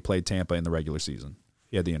last time we played Tampa in the regular season.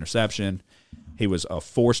 He had the interception. He was a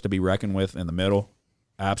force to be reckoned with in the middle.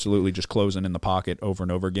 Absolutely just closing in the pocket over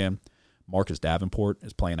and over again. Marcus Davenport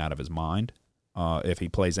is playing out of his mind. If he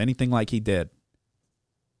plays anything like he did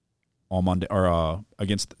on Monday or on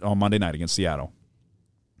Monday night against Seattle,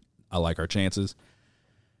 I like our chances.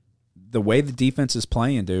 The way the defense is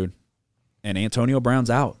playing, dude, and Antonio Brown's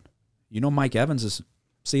out. You know Mike Evans is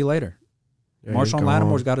see you later. Yeah, Marshawn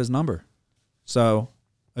Lattimore's got his number. So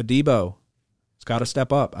Adebo has got to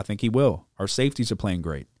step up. I think he will. Our safeties are playing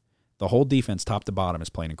great. The whole defense, top to bottom, is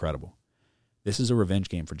playing incredible. This is a revenge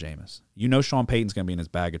game for Jameis. You know Sean Payton's going to be in his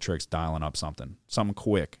bag of tricks dialing up something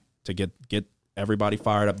quick to get everybody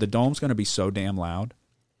fired up. The Dome's going to be so damn loud,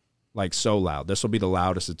 like so loud. This will be the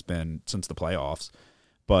loudest it's been since the playoffs.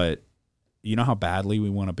 But you know how badly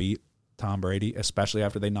we want to beat Tom Brady, especially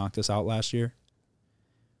after they knocked us out last year?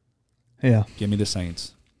 Yeah. Give me the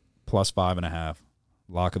Saints. Plus 5.5.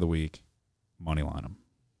 Lock of the week. Money line them.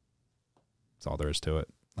 That's all there is to it.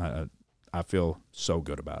 I feel so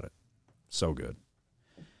good about it. So good.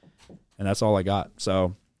 And that's all I got.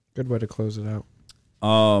 So good way to close it out.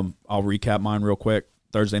 I'll recap mine real quick.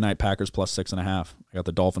 Thursday night, Packers plus 6.5. I got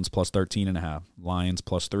the Dolphins plus 13.5. Lions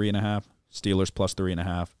plus 3.5. Steelers plus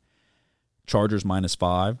 3.5. Chargers minus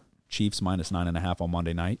 5. Chiefs minus 9.5 on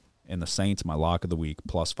Monday night. And the Saints, my lock of the week,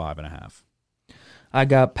 plus 5.5. I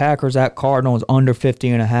got Packers at Cardinals under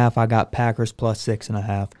 50.5. I got Packers plus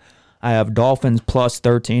 6.5. I have Dolphins plus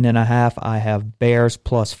 13.5. I have Bears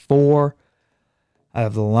plus 4. I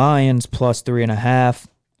have the Lions plus 3.5.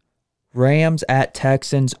 Rams at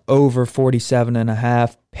Texans over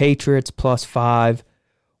 47.5. Patriots plus 5.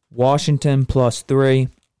 Washington plus 3.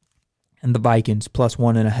 And the Vikings plus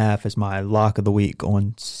 1.5 is my lock of the week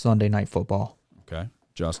on Sunday Night Football. Okay.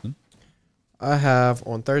 Justin? I have,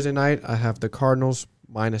 on Thursday night, I have the Cardinals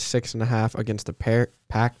minus 6.5 against the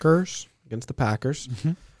Packers.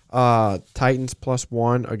 Mm-hmm. Titans plus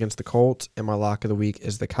 1 against the Colts. And my lock of the week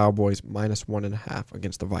is the Cowboys minus 1.5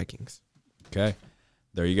 against the Vikings. Okay.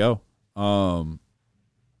 There you go.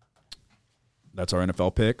 That's our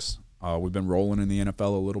NFL picks. We've been rolling in the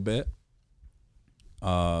NFL a little bit.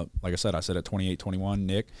 Like I said at 28-21.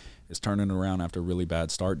 Nick is turning around after a really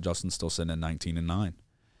bad start. Justin's still sitting at 19-9.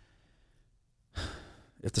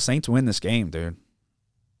 If the Saints win this game, dude,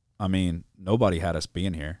 I mean, nobody had us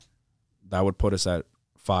being here. That would put us at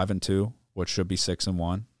 5-2, which should be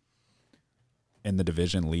 6-1 in the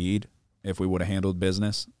division lead if we would have handled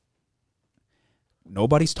business.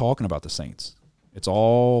 Nobody's talking about the Saints. It's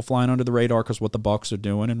all flying under the radar because what the Bucs are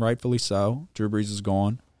doing, and rightfully so. Drew Brees is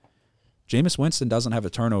gone. Jameis Winston doesn't have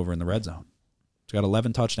a turnover in the red zone. He's got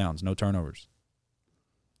 11 touchdowns, no turnovers.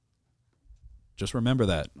 Just remember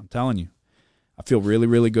that. I'm telling you. I feel really,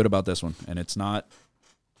 really good about this one, and it's not.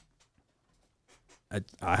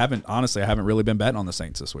 I haven't really been betting on the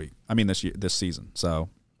Saints this week. I mean, this season. So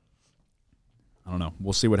I don't know.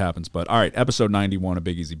 We'll see what happens. But all right, episode 91 of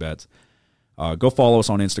Big Easy Bets. Go follow us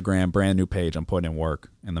on Instagram. Brand new page. I'm putting in work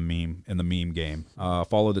in the meme game.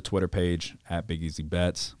 Follow the Twitter page at Big Easy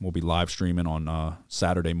Bets. We'll be live streaming on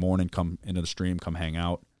Saturday morning. Come into the stream. Come hang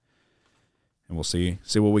out. and we'll see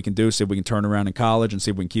what we can do, see if we can turn around in college, and see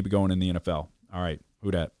if we can keep it going in the NFL. All right, who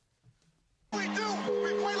dat? We do